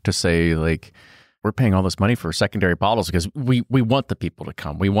concern? To say, like, we're paying all this money for secondary bottles because we want the people to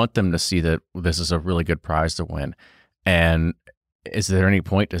come. We want them to see that this is a really good prize to win. And is there any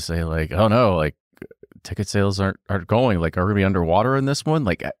point to say, like, oh no, like, ticket sales aren't going? Like, are we going to be underwater in this one?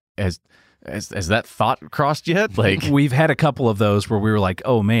 Like, has that thought crossed yet? Like, we've had a couple of those where we were like,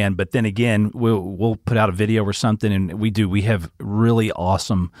 oh man, but then again, we'll put out a video or something, and we have really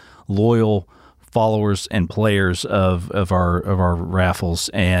awesome, loyal followers and players of our raffles,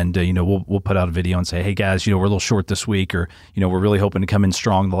 and we'll put out a video and say, hey guys, we're a little short this week, or we're really hoping to come in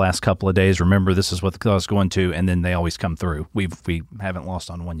strong the last couple of days. Remember, this is what the clause is going to, and then they always come through. We haven't lost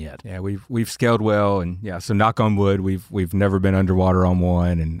on one yet. Yeah, we've scaled well, and yeah, so knock on wood, we've never been underwater on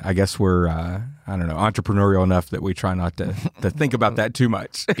one, and I guess we're entrepreneurial enough that we try not to think about that too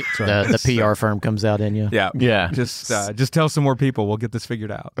much. The PR firm comes out in you. Yeah. Just tell some more people, we'll get this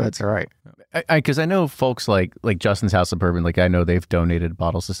figured out. That's all right. Because I know folks like Justin's House of Bourbon, like I know they've donated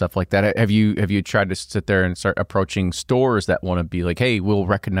bottles and stuff like that. Have you tried to sit there and start approaching stores that want to be like, hey, we'll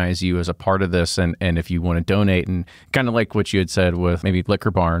recognize you as a part of this, and if you want to donate, and kind of like what you had said with maybe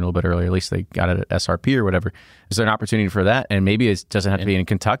Liquor Barn a little bit earlier, at least they got it at SRP or whatever. Is there an opportunity for that? And maybe it doesn't have to be in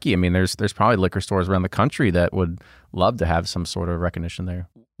Kentucky. I mean, there's probably liquor stores around the country that would love to have some sort of recognition there.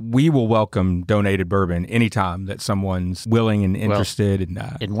 We will welcome donated bourbon anytime that someone's willing and interested.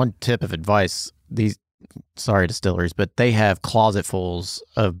 And one tip of advice, these distilleries, but they have closetfuls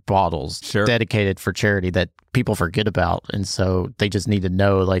of bottles dedicated for charity that people forget about, and so they just need to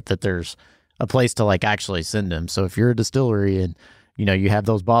know like that there's a place to like actually send them. So if you're a distillery and you have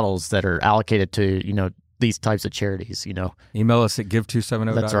those bottles that are allocated to these types of charities, email us at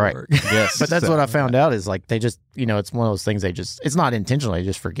Give270. That's right. Yes. But that's what I found out is like they just, it's one of those things it's not intentional. They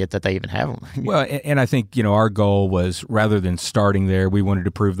just forget that they even have them. Well, and I think, our goal was rather than starting there, we wanted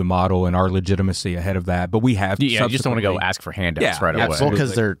to prove the model and our legitimacy ahead of that. But we have. Yeah, you just don't want to go ask for handouts right away. Well,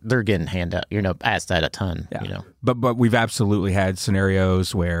 because they're getting asked that a ton, But we've absolutely had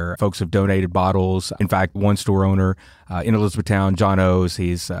scenarios where folks have donated bottles. In fact, one store owner in Elizabethtown, John O's,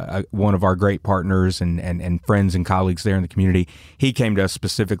 he's one of our great partners and friends and colleagues there in the community. He came to us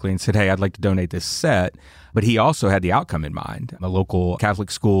specifically and said, hey, I'd like to donate this set. But he also had the outcome in mind. A local Catholic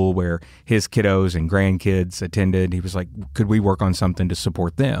school where his kiddos and grandkids attended. He was like, could we work on something to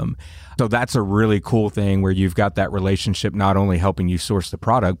support them? So that's a really cool thing where you've got that relationship not only helping you source the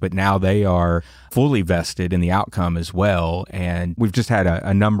product, but now they are fully vested in the outcome as well. And we've just had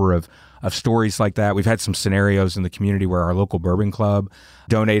a number of of stories like that. We've had some scenarios in the community where our local bourbon club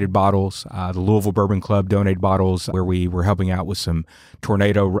donated bottles. The Louisville Bourbon Club donated bottles where we were helping out with some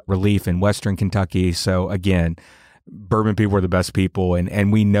tornado relief in Western Kentucky. So again, bourbon people are the best people.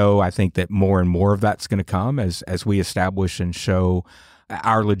 And we know, I think, that more and more of that's going to come as we establish and show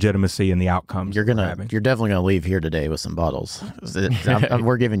our legitimacy and the outcomes. You're definitely gonna leave here today with some bottles.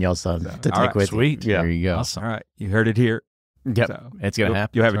 We're giving y'all some to take with sweet. you. Yeah, there you go. Awesome. All right, you heard it here. Yep, So it's gonna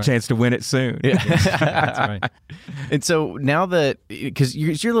happen. You'll have a chance to win it soon. Yeah. That's right. And so now that, because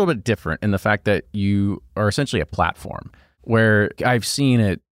you're a little bit different in the fact that you are essentially a platform where I've seen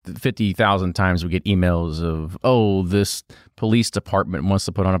it 50,000 times. We get emails of, oh, this police department wants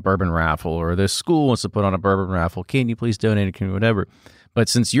to put on a bourbon raffle, or this school wants to put on a bourbon raffle. Can you please donate it? Can you whatever? But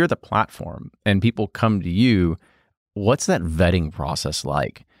since you're the platform and people come to you, what's that vetting process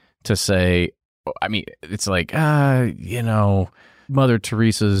like to say, I mean, it's like, Mother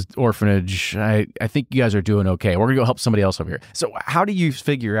Teresa's orphanage, I think you guys are doing okay. We're going to go help somebody else over here. So how do you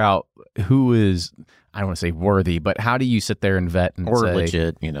figure out who is, I don't want to say worthy, but how do you sit there and vet and or say,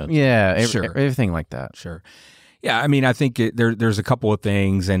 legit, Yeah, Sure. Everything like that. Sure. Yeah, I mean, I think there's a couple of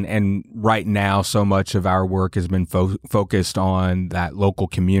things, and right now, so much of our work has been focused on that local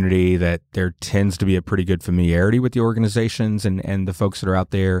community that there tends to be a pretty good familiarity with the organizations and the folks that are out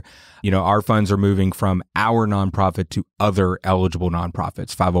there. Our funds are moving from our nonprofit to other eligible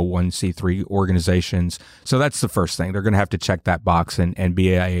nonprofits, 501c3 organizations. So that's the first thing. They're going to have to check that box and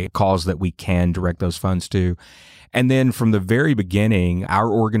be a cause that we can direct those funds to. And then from the very beginning,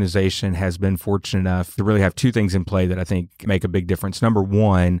 our organization has been fortunate enough to really have two things in play that I think make a big difference. Number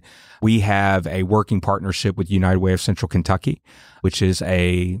one, we have a working partnership with United Way of Central Kentucky, which is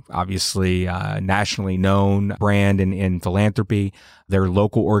obviously nationally known brand in philanthropy. Their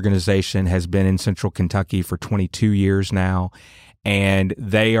local organization has been in Central Kentucky for 22 years now. And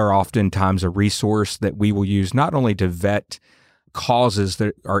they are oftentimes a resource that we will use not only to vet causes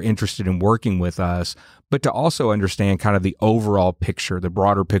that are interested in working with us, but to also understand kind of the overall picture, the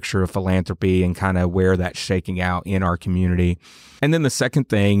broader picture of philanthropy and kind of where that's shaking out in our community. And then the second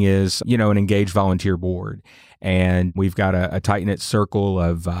thing is, an engaged volunteer board. And we've got a tight-knit circle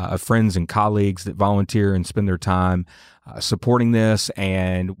of friends and colleagues that volunteer and spend their time supporting this.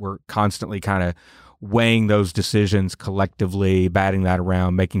 And we're constantly kind of weighing those decisions collectively, batting that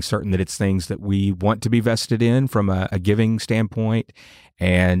around, making certain that it's things that we want to be vested in from a giving standpoint.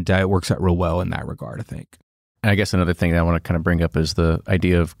 And it works out real well in that regard, I think. And I guess another thing that I want to kind of bring up is the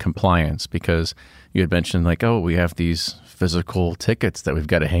idea of compliance, because you had mentioned like, oh, we have these physical tickets that we've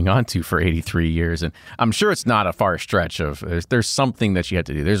got to hang on to for 83 years. And I'm sure it's not a far stretch of there's something that you have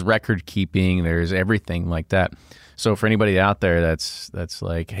to do. There's record keeping, there's everything like that. So for anybody out there that's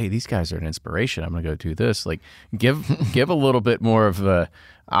like, hey, these guys are an inspiration, I'm going to go do this. Like, give a little bit more of the,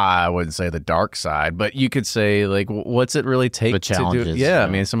 I wouldn't say the dark side, but you could say like, what's it really take The challenges, to do? Yeah, I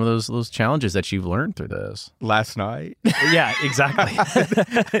mean, some of those challenges that you've learned through this. Last night. Yeah, exactly.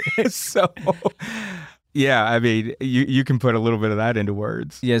 So, yeah, I mean, you can put a little bit of that into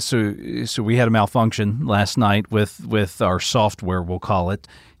words. Yeah, so we had a malfunction last night with our software, we'll call it.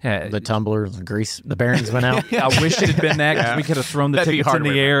 The tumbler, the grease, the bearings went out. I wish it had been that, because we could have thrown the That'd be tickets in the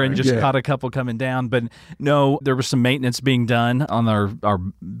hardware, air and right? just caught a couple coming down. But no, there was some maintenance being done on our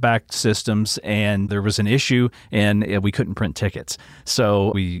back systems, and there was an issue, and we couldn't print tickets.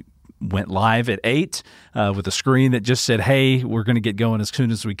 So we went live at 8 with a screen that just said, hey, we're going to get going as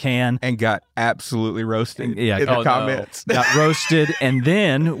soon as we can. And got absolutely roasted in the no. comments. Got roasted. And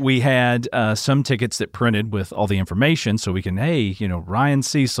then we had some tickets that printed with all the information, so we can, hey, Ryan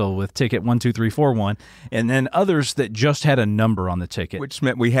Cecil with ticket 12341, and then others that just had a number on the ticket. Which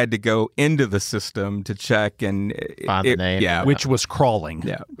meant we had to go into the system to check and Find the name. Yeah. which was crawling.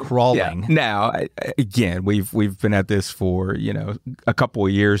 Yeah. Crawling. Yeah. Now, again, we've been at this for, a couple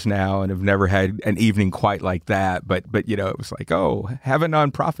of years now and have never had an evening quite like that. But it was like, oh, have a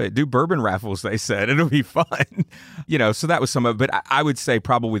nonprofit, do bourbon raffles, they said. It'll be fun. So that was some of it. But I would say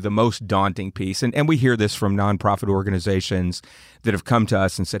probably the most daunting piece, and we hear this from nonprofit organizations that have come to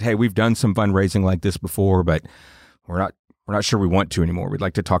us and said, hey, we've done some fundraising like this before, but we're not sure we want to anymore. We'd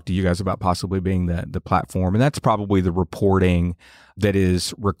like to talk to you guys about possibly being the platform. And that's probably the reporting that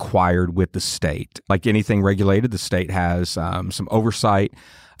is required with the state. Like anything regulated, the state has some oversight.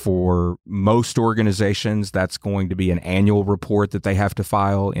 For most organizations, that's going to be an annual report that they have to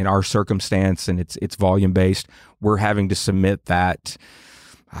file. In our circumstance, and it's volume-based, we're having to submit that,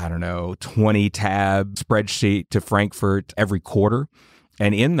 20-tab spreadsheet to Frankfurt every quarter.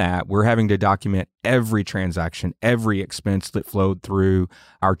 And in that, we're having to document every transaction, every expense that flowed through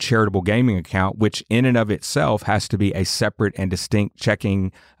our charitable gaming account, which in and of itself has to be a separate and distinct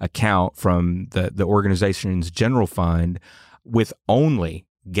checking account from the organization's general fund with only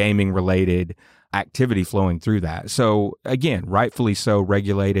gaming-related activity flowing through that. So again, rightfully so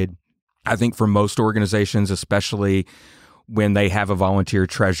regulated. I think for most organizations, especially when they have a volunteer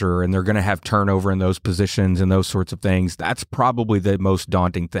treasurer and they're going to have turnover in those positions and those sorts of things, that's probably the most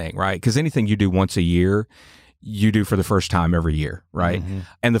daunting thing, right? Because anything you do once a year, you do for the first time every year, right? Mm-hmm.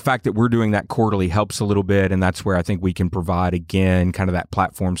 And the fact that we're doing that quarterly helps a little bit. And that's where I think we can provide, again, kind of that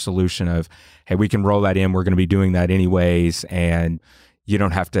platform solution of, hey, we can roll that in. We're going to be doing that anyways. And you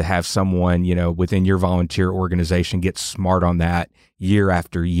don't have to have someone, within your volunteer organization get smart on that year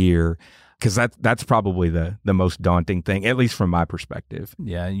after year. Because that's probably the most daunting thing, at least from my perspective.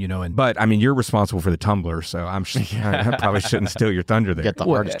 Yeah, but I mean, you're responsible for the tumbler, so I probably shouldn't steal your thunder there. Get the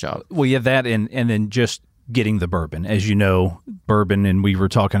hardest job. Well, yeah, that and then just getting the bourbon. As you know, bourbon, and we were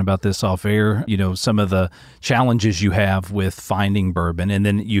talking about this off air, some of the challenges you have with finding bourbon, and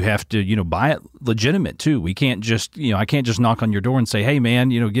then you have to, buy it legitimate too. We can't just, I can't just knock on your door and say, hey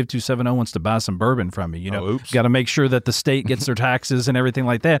man, Give270 wants to buy some bourbon from me. Got to make sure that the state gets their taxes and everything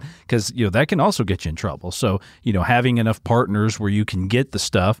like that, because, that can also get you in trouble. So, having enough partners where you can get the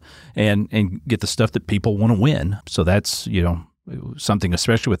stuff and get the stuff that people want to win. So that's, something,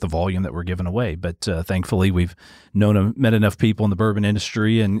 especially with the volume that we're giving away. But thankfully, we've met enough people in the bourbon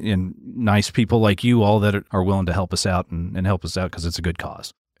industry and nice people like you all that are willing to help us out and help us out because it's a good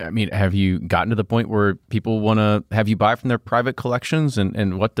cause. I mean, have you gotten to the point where people want to have you buy from their private collections,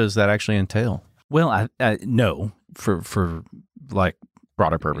 and what does that actually entail? Well, I no, for like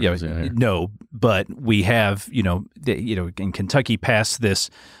broader purposes. Yeah, no, but we have, in Kentucky passed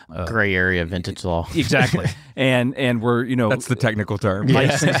this gray area vintage law. Exactly. And we're, that's the technical term.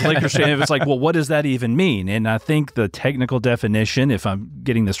 Licensed liquor stand. It's like, well, what does that even mean? And I think the technical definition, if I'm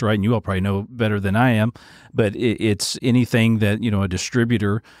getting this right, and you all probably know better than I am, but it's anything that, a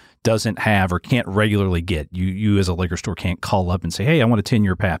distributor doesn't have or can't regularly get. You as a liquor store can't call up and say, hey, I want a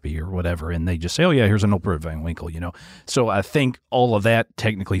 10-year Pappy or whatever. And they just say, oh, yeah, here's an old Van Winkle, So I think all of that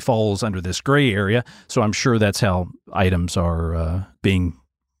technically falls under this gray area. So I'm sure that's how items are being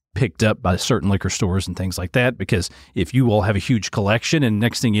picked up by certain liquor stores and things like that, because if you all have a huge collection and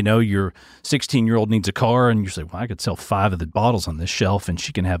next thing you know, your 16-year-old needs a car and you say, well, I could sell 5 of the bottles on this shelf and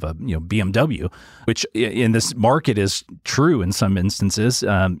she can have a BMW, which in this market is true in some instances.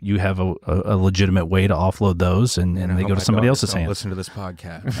 You have a legitimate way to offload those and they go to somebody else's hands. Listen to this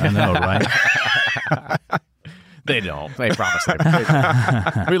podcast. I know, right? They don't. They promise they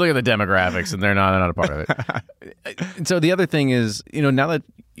We look at the demographics, and they're not a part of it. And so the other thing is, now that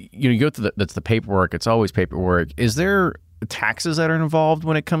you go through that's the paperwork, it's always paperwork. Is there taxes that are involved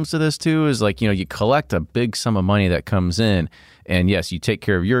when it comes to this too? Is like, you collect a big sum of money that comes in, and yes, you take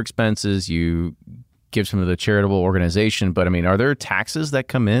care of your expenses, you give some to the charitable organization, but I mean, are there taxes that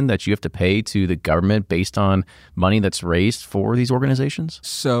come in that you have to pay to the government based on money that's raised for these organizations?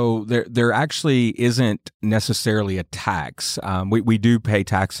 So there actually isn't necessarily a tax. We do pay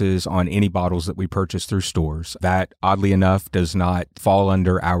taxes on any bottles that we purchase through stores. That, oddly enough, does not fall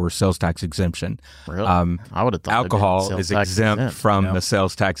under our sales tax exemption. Really? I would have thought alcohol is exempt from the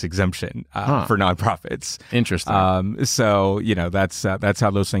sales tax exemption for nonprofits. Interesting. So that's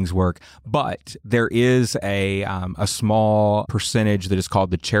how those things work. But there is a small percentage that is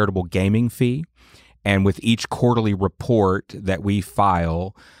called the charitable gaming fee. And with each quarterly report that we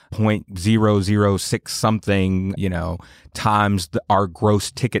file, 0.006 something, times our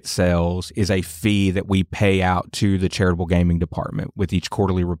gross ticket sales is a fee that we pay out to the charitable gaming department with each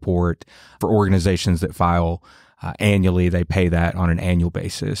quarterly report. For organizations that file annually, they pay that on an annual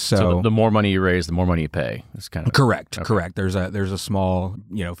basis. So the more money you raise, the more money you pay. It's kind of correct. Okay. Correct. There's a small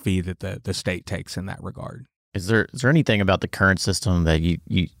fee that the state takes in that regard. Is there anything about the current system that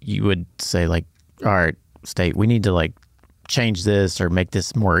you would say like, all right, state, we need to like change this or make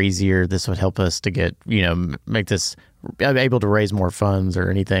this more easier? This would help us to get make this able to raise more funds, or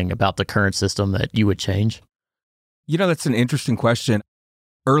anything about the current system that you would change? That's an interesting question.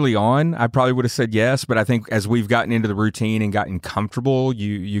 Early on, I probably would have said yes, but I think as we've gotten into the routine and gotten comfortable,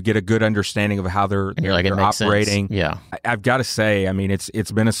 you get a good understanding of how they're operating. Sense. Yeah, I've got to say, I mean,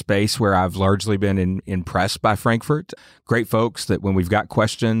 it's been a space where I've largely been impressed by Frankfurt. Great folks that when we've got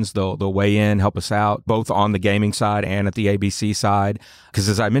questions, they'll weigh in, help us out, both on the gaming side and at the ABC side. Because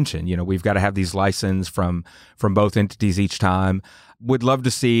as I mentioned, we've got to have these licenses from both entities each time. Would love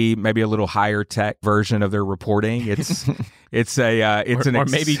to see maybe a little higher tech version of their reporting. It's or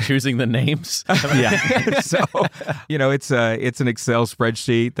maybe choosing the names. Yeah. So, it's an Excel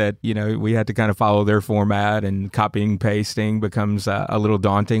spreadsheet that, we had to kind of follow their format, and copying pasting becomes a little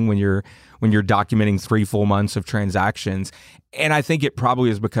daunting when you're documenting 3 full months of transactions. And I think it probably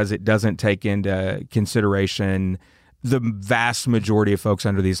is because it doesn't take into consideration the vast majority of folks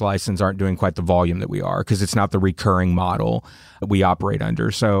under these licenses aren't doing quite the volume that we are, because it's not the recurring model that we operate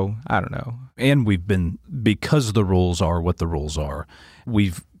under. So I don't know. And because the rules are what the rules are,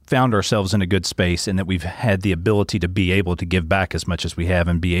 we've found ourselves in a good space, and that we've had the ability to be able to give back as much as we have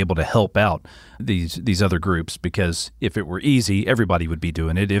and be able to help out these other groups. Because if it were easy, everybody would be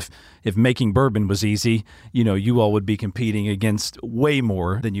doing it. If making bourbon was easy, you all would be competing against way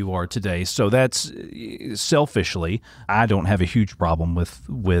more than you are today. So that's selfishly, I don't have a huge problem with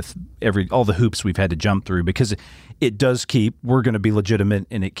all the hoops we've had to jump through, because it does keep, we're going to be legitimate,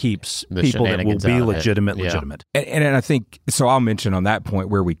 and it keeps the people that will be legitimate. And I think, so I'll mention on that point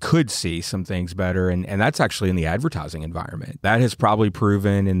where we could see some things better, and that's actually in the advertising environment. That has probably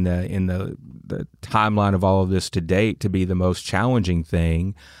proven in the timeline of all of this to date to be the most challenging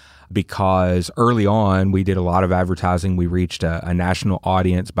thing, because early on we did a lot of advertising. We reached a national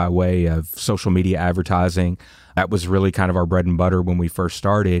audience by way of social media advertising. That was really kind of our bread and butter when we first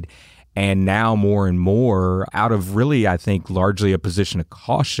started. And now more and more, out of really, I think, largely a position of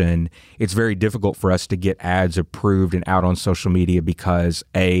caution, it's very difficult for us to get ads approved and out on social media because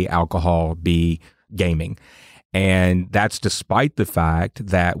A, alcohol, B, gaming. And that's despite the fact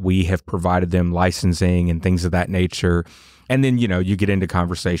that we have provided them licensing and things of that nature. And then, you get into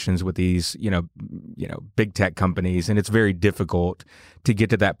conversations with these, big tech companies, and it's very difficult to get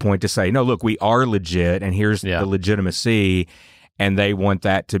to that point to say, no, look, we are legit, and here's the legitimacy. And they want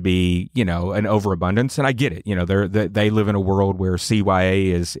that to be, an overabundance. And I get it. They live in a world where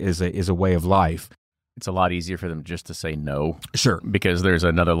CYA is a way of life. It's a lot easier for them just to say no. Sure. Because there's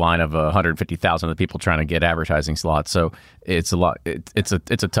another line of 150,000 of people trying to get advertising slots. So it's a lot. It's a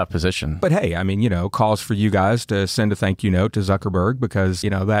tough position. But hey, calls for you guys to send a thank you note to Zuckerberg, because,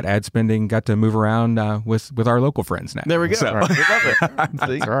 that ad spending got to move around with our local friends now. There we go. So. Right. We love it.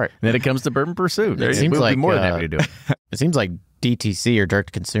 That's right. Then it comes to Bourbon Pursuit. It seems we'll like be more than happy to do it. It seems like DTC or direct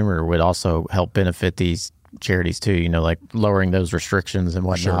to consumer would also help benefit these charities too, like lowering those restrictions and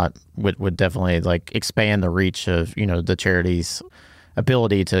whatnot. would definitely expand the reach of, the charities'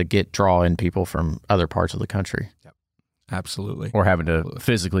 ability to draw in people from other parts of the country. Yep. Absolutely. Or having to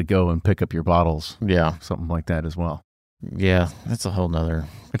physically go and pick up your bottles. Yeah. Something like that as well. Yeah, that's a whole nother.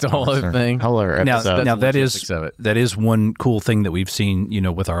 It's a whole other thing. Whole other episode. Now that is one cool thing that we've seen,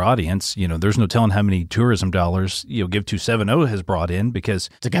 with our audience. There's no telling how many tourism dollars Give270 has brought in,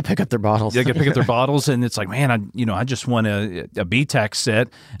 because to go pick up their bottles. They got to pick up their bottles, and it's like, man, I just won a BTAC set,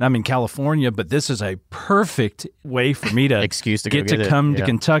 and I'm in California, but this is a perfect way for me to excuse to get to come to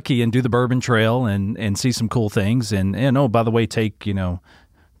Kentucky and do the Bourbon Trail and see some cool things, and oh, by the way, take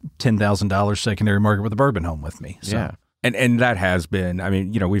 $10,000 secondary market with a bourbon home with me. So. Yeah. And that has been,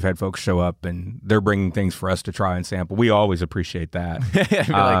 we've had folks show up and they're bringing things for us to try and sample. We always appreciate that.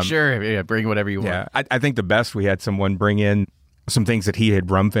 Sure, bring whatever you want. Yeah, I think the best, we had someone bring in some things that he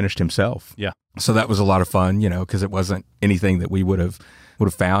had rum finished himself. Yeah. So that was a lot of fun, because it wasn't anything that we would have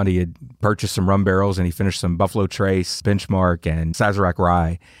found. He had purchased some rum barrels, and he finished some Buffalo Trace, Benchmark, and Sazerac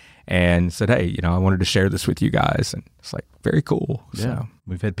Rye, and said, hey, I wanted to share this with you guys. And it's like, very cool. Yeah. So.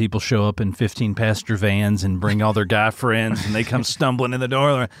 We've had people show up in 15-passenger vans and bring all their guy friends, and they come stumbling in the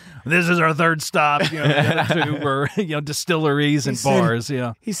door. Like, this is our third stop. The other two were distilleries and bars.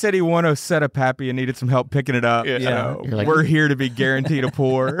 Yeah. He said he won a set of Pappy and needed some help picking it up. Yeah. We're here to be guaranteed a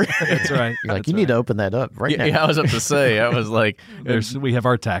pour. That's right. You're like, you need to open that up right now. Yeah, I was up to say. I was like, we have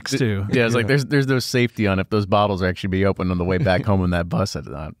our tax too. Yeah, it's like there's no safety on if those bottles actually be open on the way back home in that bus at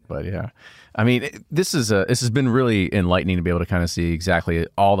not. But yeah. This has been really enlightening to be able to kind of see exactly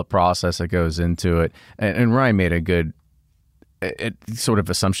all the process that goes into it. And Ryan made a good sort of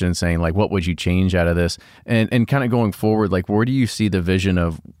assumption saying, like, what would you change out of this? And kind of going forward, like, where do you see the vision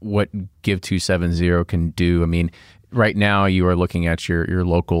of what Give270 can do? Right now you are looking at your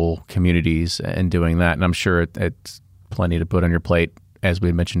local communities and doing that. And I'm sure it's plenty to put on your plate, as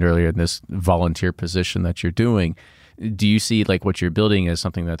we mentioned earlier, in this volunteer position that you're doing. Do you see like what you're building as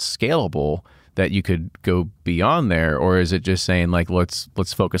something that's scalable that you could go beyond there, or is it just saying like let's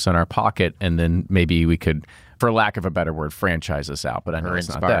focus on our pocket and then maybe we could, for lack of a better word, franchise this out? But I know it's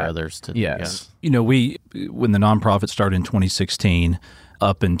not that. Others to. Yes. We when the nonprofit started in 2016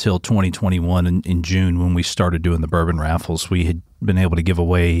 up until 2021 in June when we started doing the bourbon raffles, we had been able to give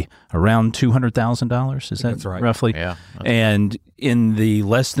away around $200,000. Is that that's right. roughly? Yeah. And in the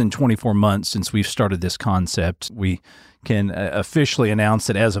less than 24 months since we've started this concept, we can officially announce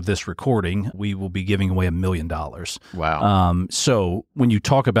that as of this recording, we will be giving away $1 million. Wow. So when you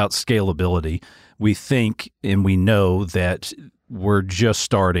talk about scalability, we think and we know that we're just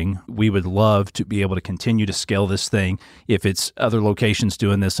starting. We would love to be able to continue to scale this thing. If it's other locations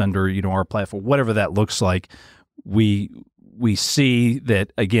doing this under, our platform, whatever that looks like, we see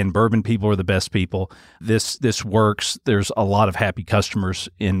that, again, bourbon people are the best people. This works. There's a lot of happy customers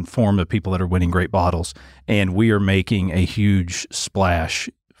in form of people that are winning great bottles, and we are making a huge splash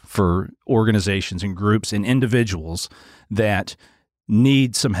for organizations and groups and individuals that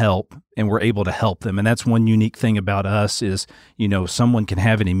need some help, and we're able to help them. And that's one unique thing about us is, someone can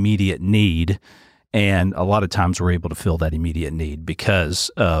have an immediate need, and a lot of times we're able to fill that immediate need because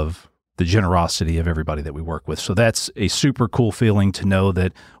of the generosity of everybody that we work with. So that's a super cool feeling to know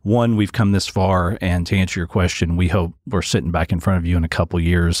that, one, we've come this far, and to answer your question, we hope we're sitting back in front of you in a couple of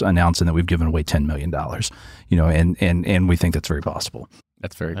years announcing that we've given away $10 million, and we think that's very possible.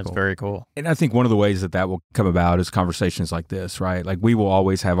 That's very cool. That's very cool. And I think one of the ways that will come about is conversations like this, right? Like, we will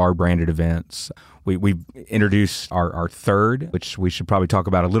always have our branded events. We've introduced our third, which we should probably talk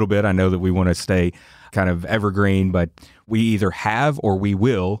about a little bit. I know that we want to stay kind of evergreen, but we either have or we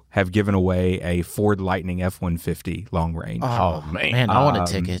will have given away a Ford Lightning F-150 long range. Oh, man, I want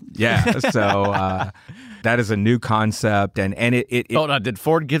a ticket. Yeah, so that is a new concept, and it Oh, no, did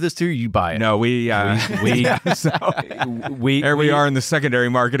Ford give this to you? You buy it? No, we there we are in the secondary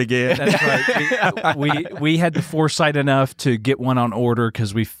market again. That's right. We had the foresight enough to get one on order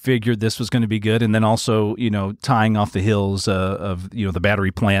because we figured this was going to be good, and then also tying off the hills of the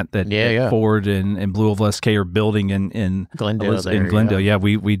battery plant that Ford and Blue Oval SK are building in Glendale. Yeah,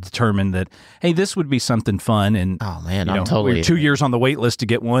 we determined that, hey, this would be something fun, and oh man, I'm totally. We were 2 years on the wait list to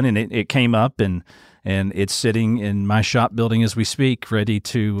get one, and it came up, and it's sitting in my shop building as we speak, ready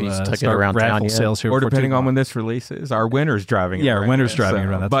to start raffle sales here. Or depending on when this releases, our winner's driving it. Yeah, our winner's driving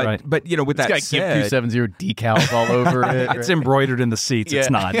around. That's right. But with that it's got said, Give270 decals all over it. It's embroidered in the seats.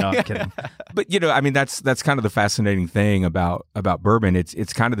 It's not. No, I'm kidding. But that's kind of the fascinating thing about bourbon.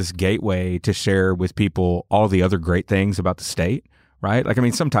 It's kind of this gateway to share with people all the other great things about the state, right? Like,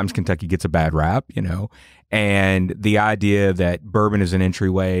 sometimes Kentucky gets a bad rap, and the idea that bourbon is an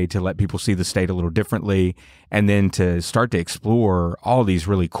entryway to let people see the state a little differently, and then to start to explore all these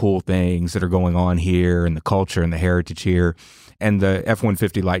really cool things that are going on here, and the culture and the heritage here. And the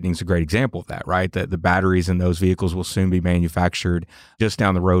F-150 Lightning is a great example of that, right? The batteries in those vehicles will soon be manufactured just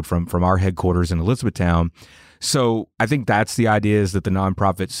down the road from our headquarters in Elizabethtown. So I think that's the idea, is that the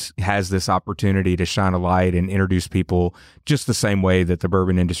nonprofits has this opportunity to shine a light and introduce people just the same way that the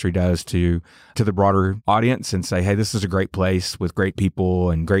bourbon industry does to the broader audience, and say, hey, this is a great place with great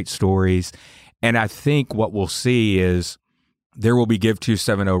people and great stories. And I think what we'll see is there will be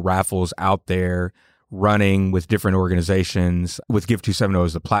Give270 raffles out there running with different organizations with Give270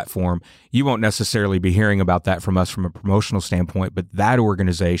 as the platform. You won't necessarily be hearing about that from us from a promotional standpoint, but that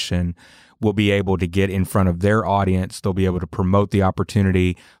organization will be able to get in front of their audience. They'll be able to promote the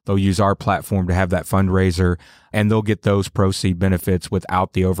opportunity. They'll use our platform to have that fundraiser, and they'll get those proceed benefits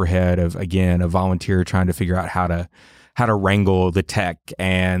without the overhead of, again, a volunteer trying to figure out how to wrangle the tech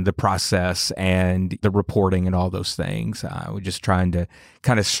and the process and the reporting and all those things. We're just trying to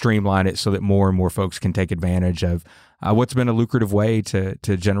kind of streamline it so that more and more folks can take advantage of what's been a lucrative way to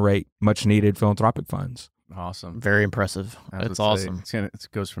generate much needed philanthropic funds. Awesome. Very impressive. It's awesome. It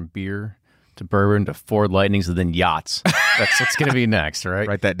goes from beer to bourbon to Ford Lightnings and then yachts. That's what's going to be next, right?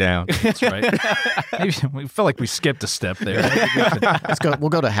 Write that down. That's right. Maybe we feel like we skipped a step there. Let's go. We'll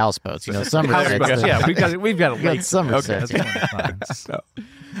go to houseboats. Somerset. Yeah, we've got a lake. Somerset. Okay.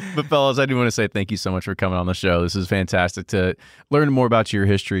 But fellas, I do want to say thank you so much for coming on the show. This is fantastic to learn more about your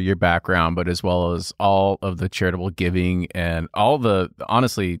history, your background, but as well as all of the charitable giving and all the,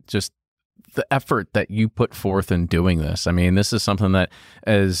 honestly, just the effort that you put forth in doing this. This is something that,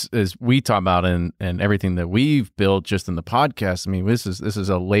 as we talk about and everything that we've built just in the podcast, this is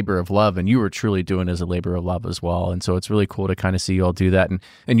a labor of love, and you are truly doing it as a labor of love as well. And so it's really cool to kind of see you all do that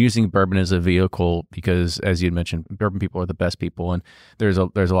and using bourbon as a vehicle, because as you mentioned, bourbon people are the best people, and there's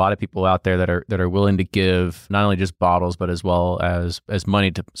a lot of people out there that are willing to give not only just bottles but as well as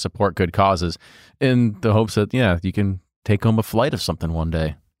money to support good causes in the hopes that you can take home a flight of something one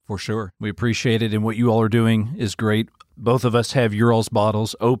day. For sure. We appreciate it, and what you all are doing is great. Both of us have Ural's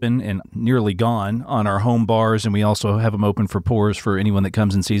bottles open and nearly gone on our home bars, and we also have them open for pours for anyone that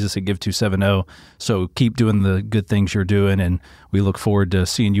comes and sees us at Give270. So keep doing the good things you're doing, and we look forward to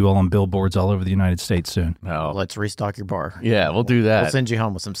seeing you all on billboards all over the United States soon. Oh. Let's restock your bar. Yeah, we'll do that. We'll send you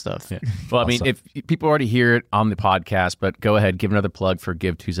home with some stuff. Yeah. Well, I mean, if people already hear it on the podcast, but go ahead, give another plug for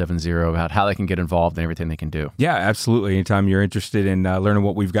Give270 about how they can get involved and everything they can do. Yeah, absolutely. Anytime you're interested in learning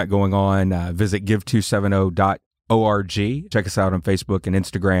what we've got going on, visit give270.org. Check us out on Facebook and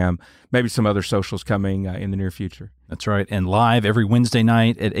Instagram, maybe some other socials coming in the near future. That's right. And live every Wednesday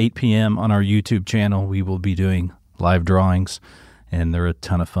night at 8 p.m. on our YouTube channel, we will be doing live drawings. And they're a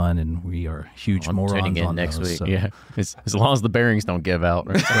ton of fun, and we are huge morons tuning in on next those, week. so. Yeah, as long as the bearings don't give out.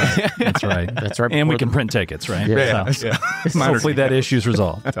 Right? That's right. That's right. And we can print tickets, right? Yeah. So, hopefully that issue's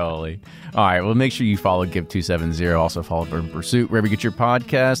resolved. Totally. All right. Well, make sure you follow Give270. Also follow Bourbon Pursuit wherever you get your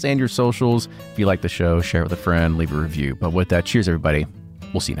podcast and your socials. If you like the show, share it with a friend, leave a review. But with that, cheers, everybody.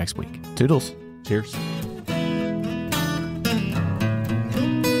 We'll see you next week. Toodles. Cheers.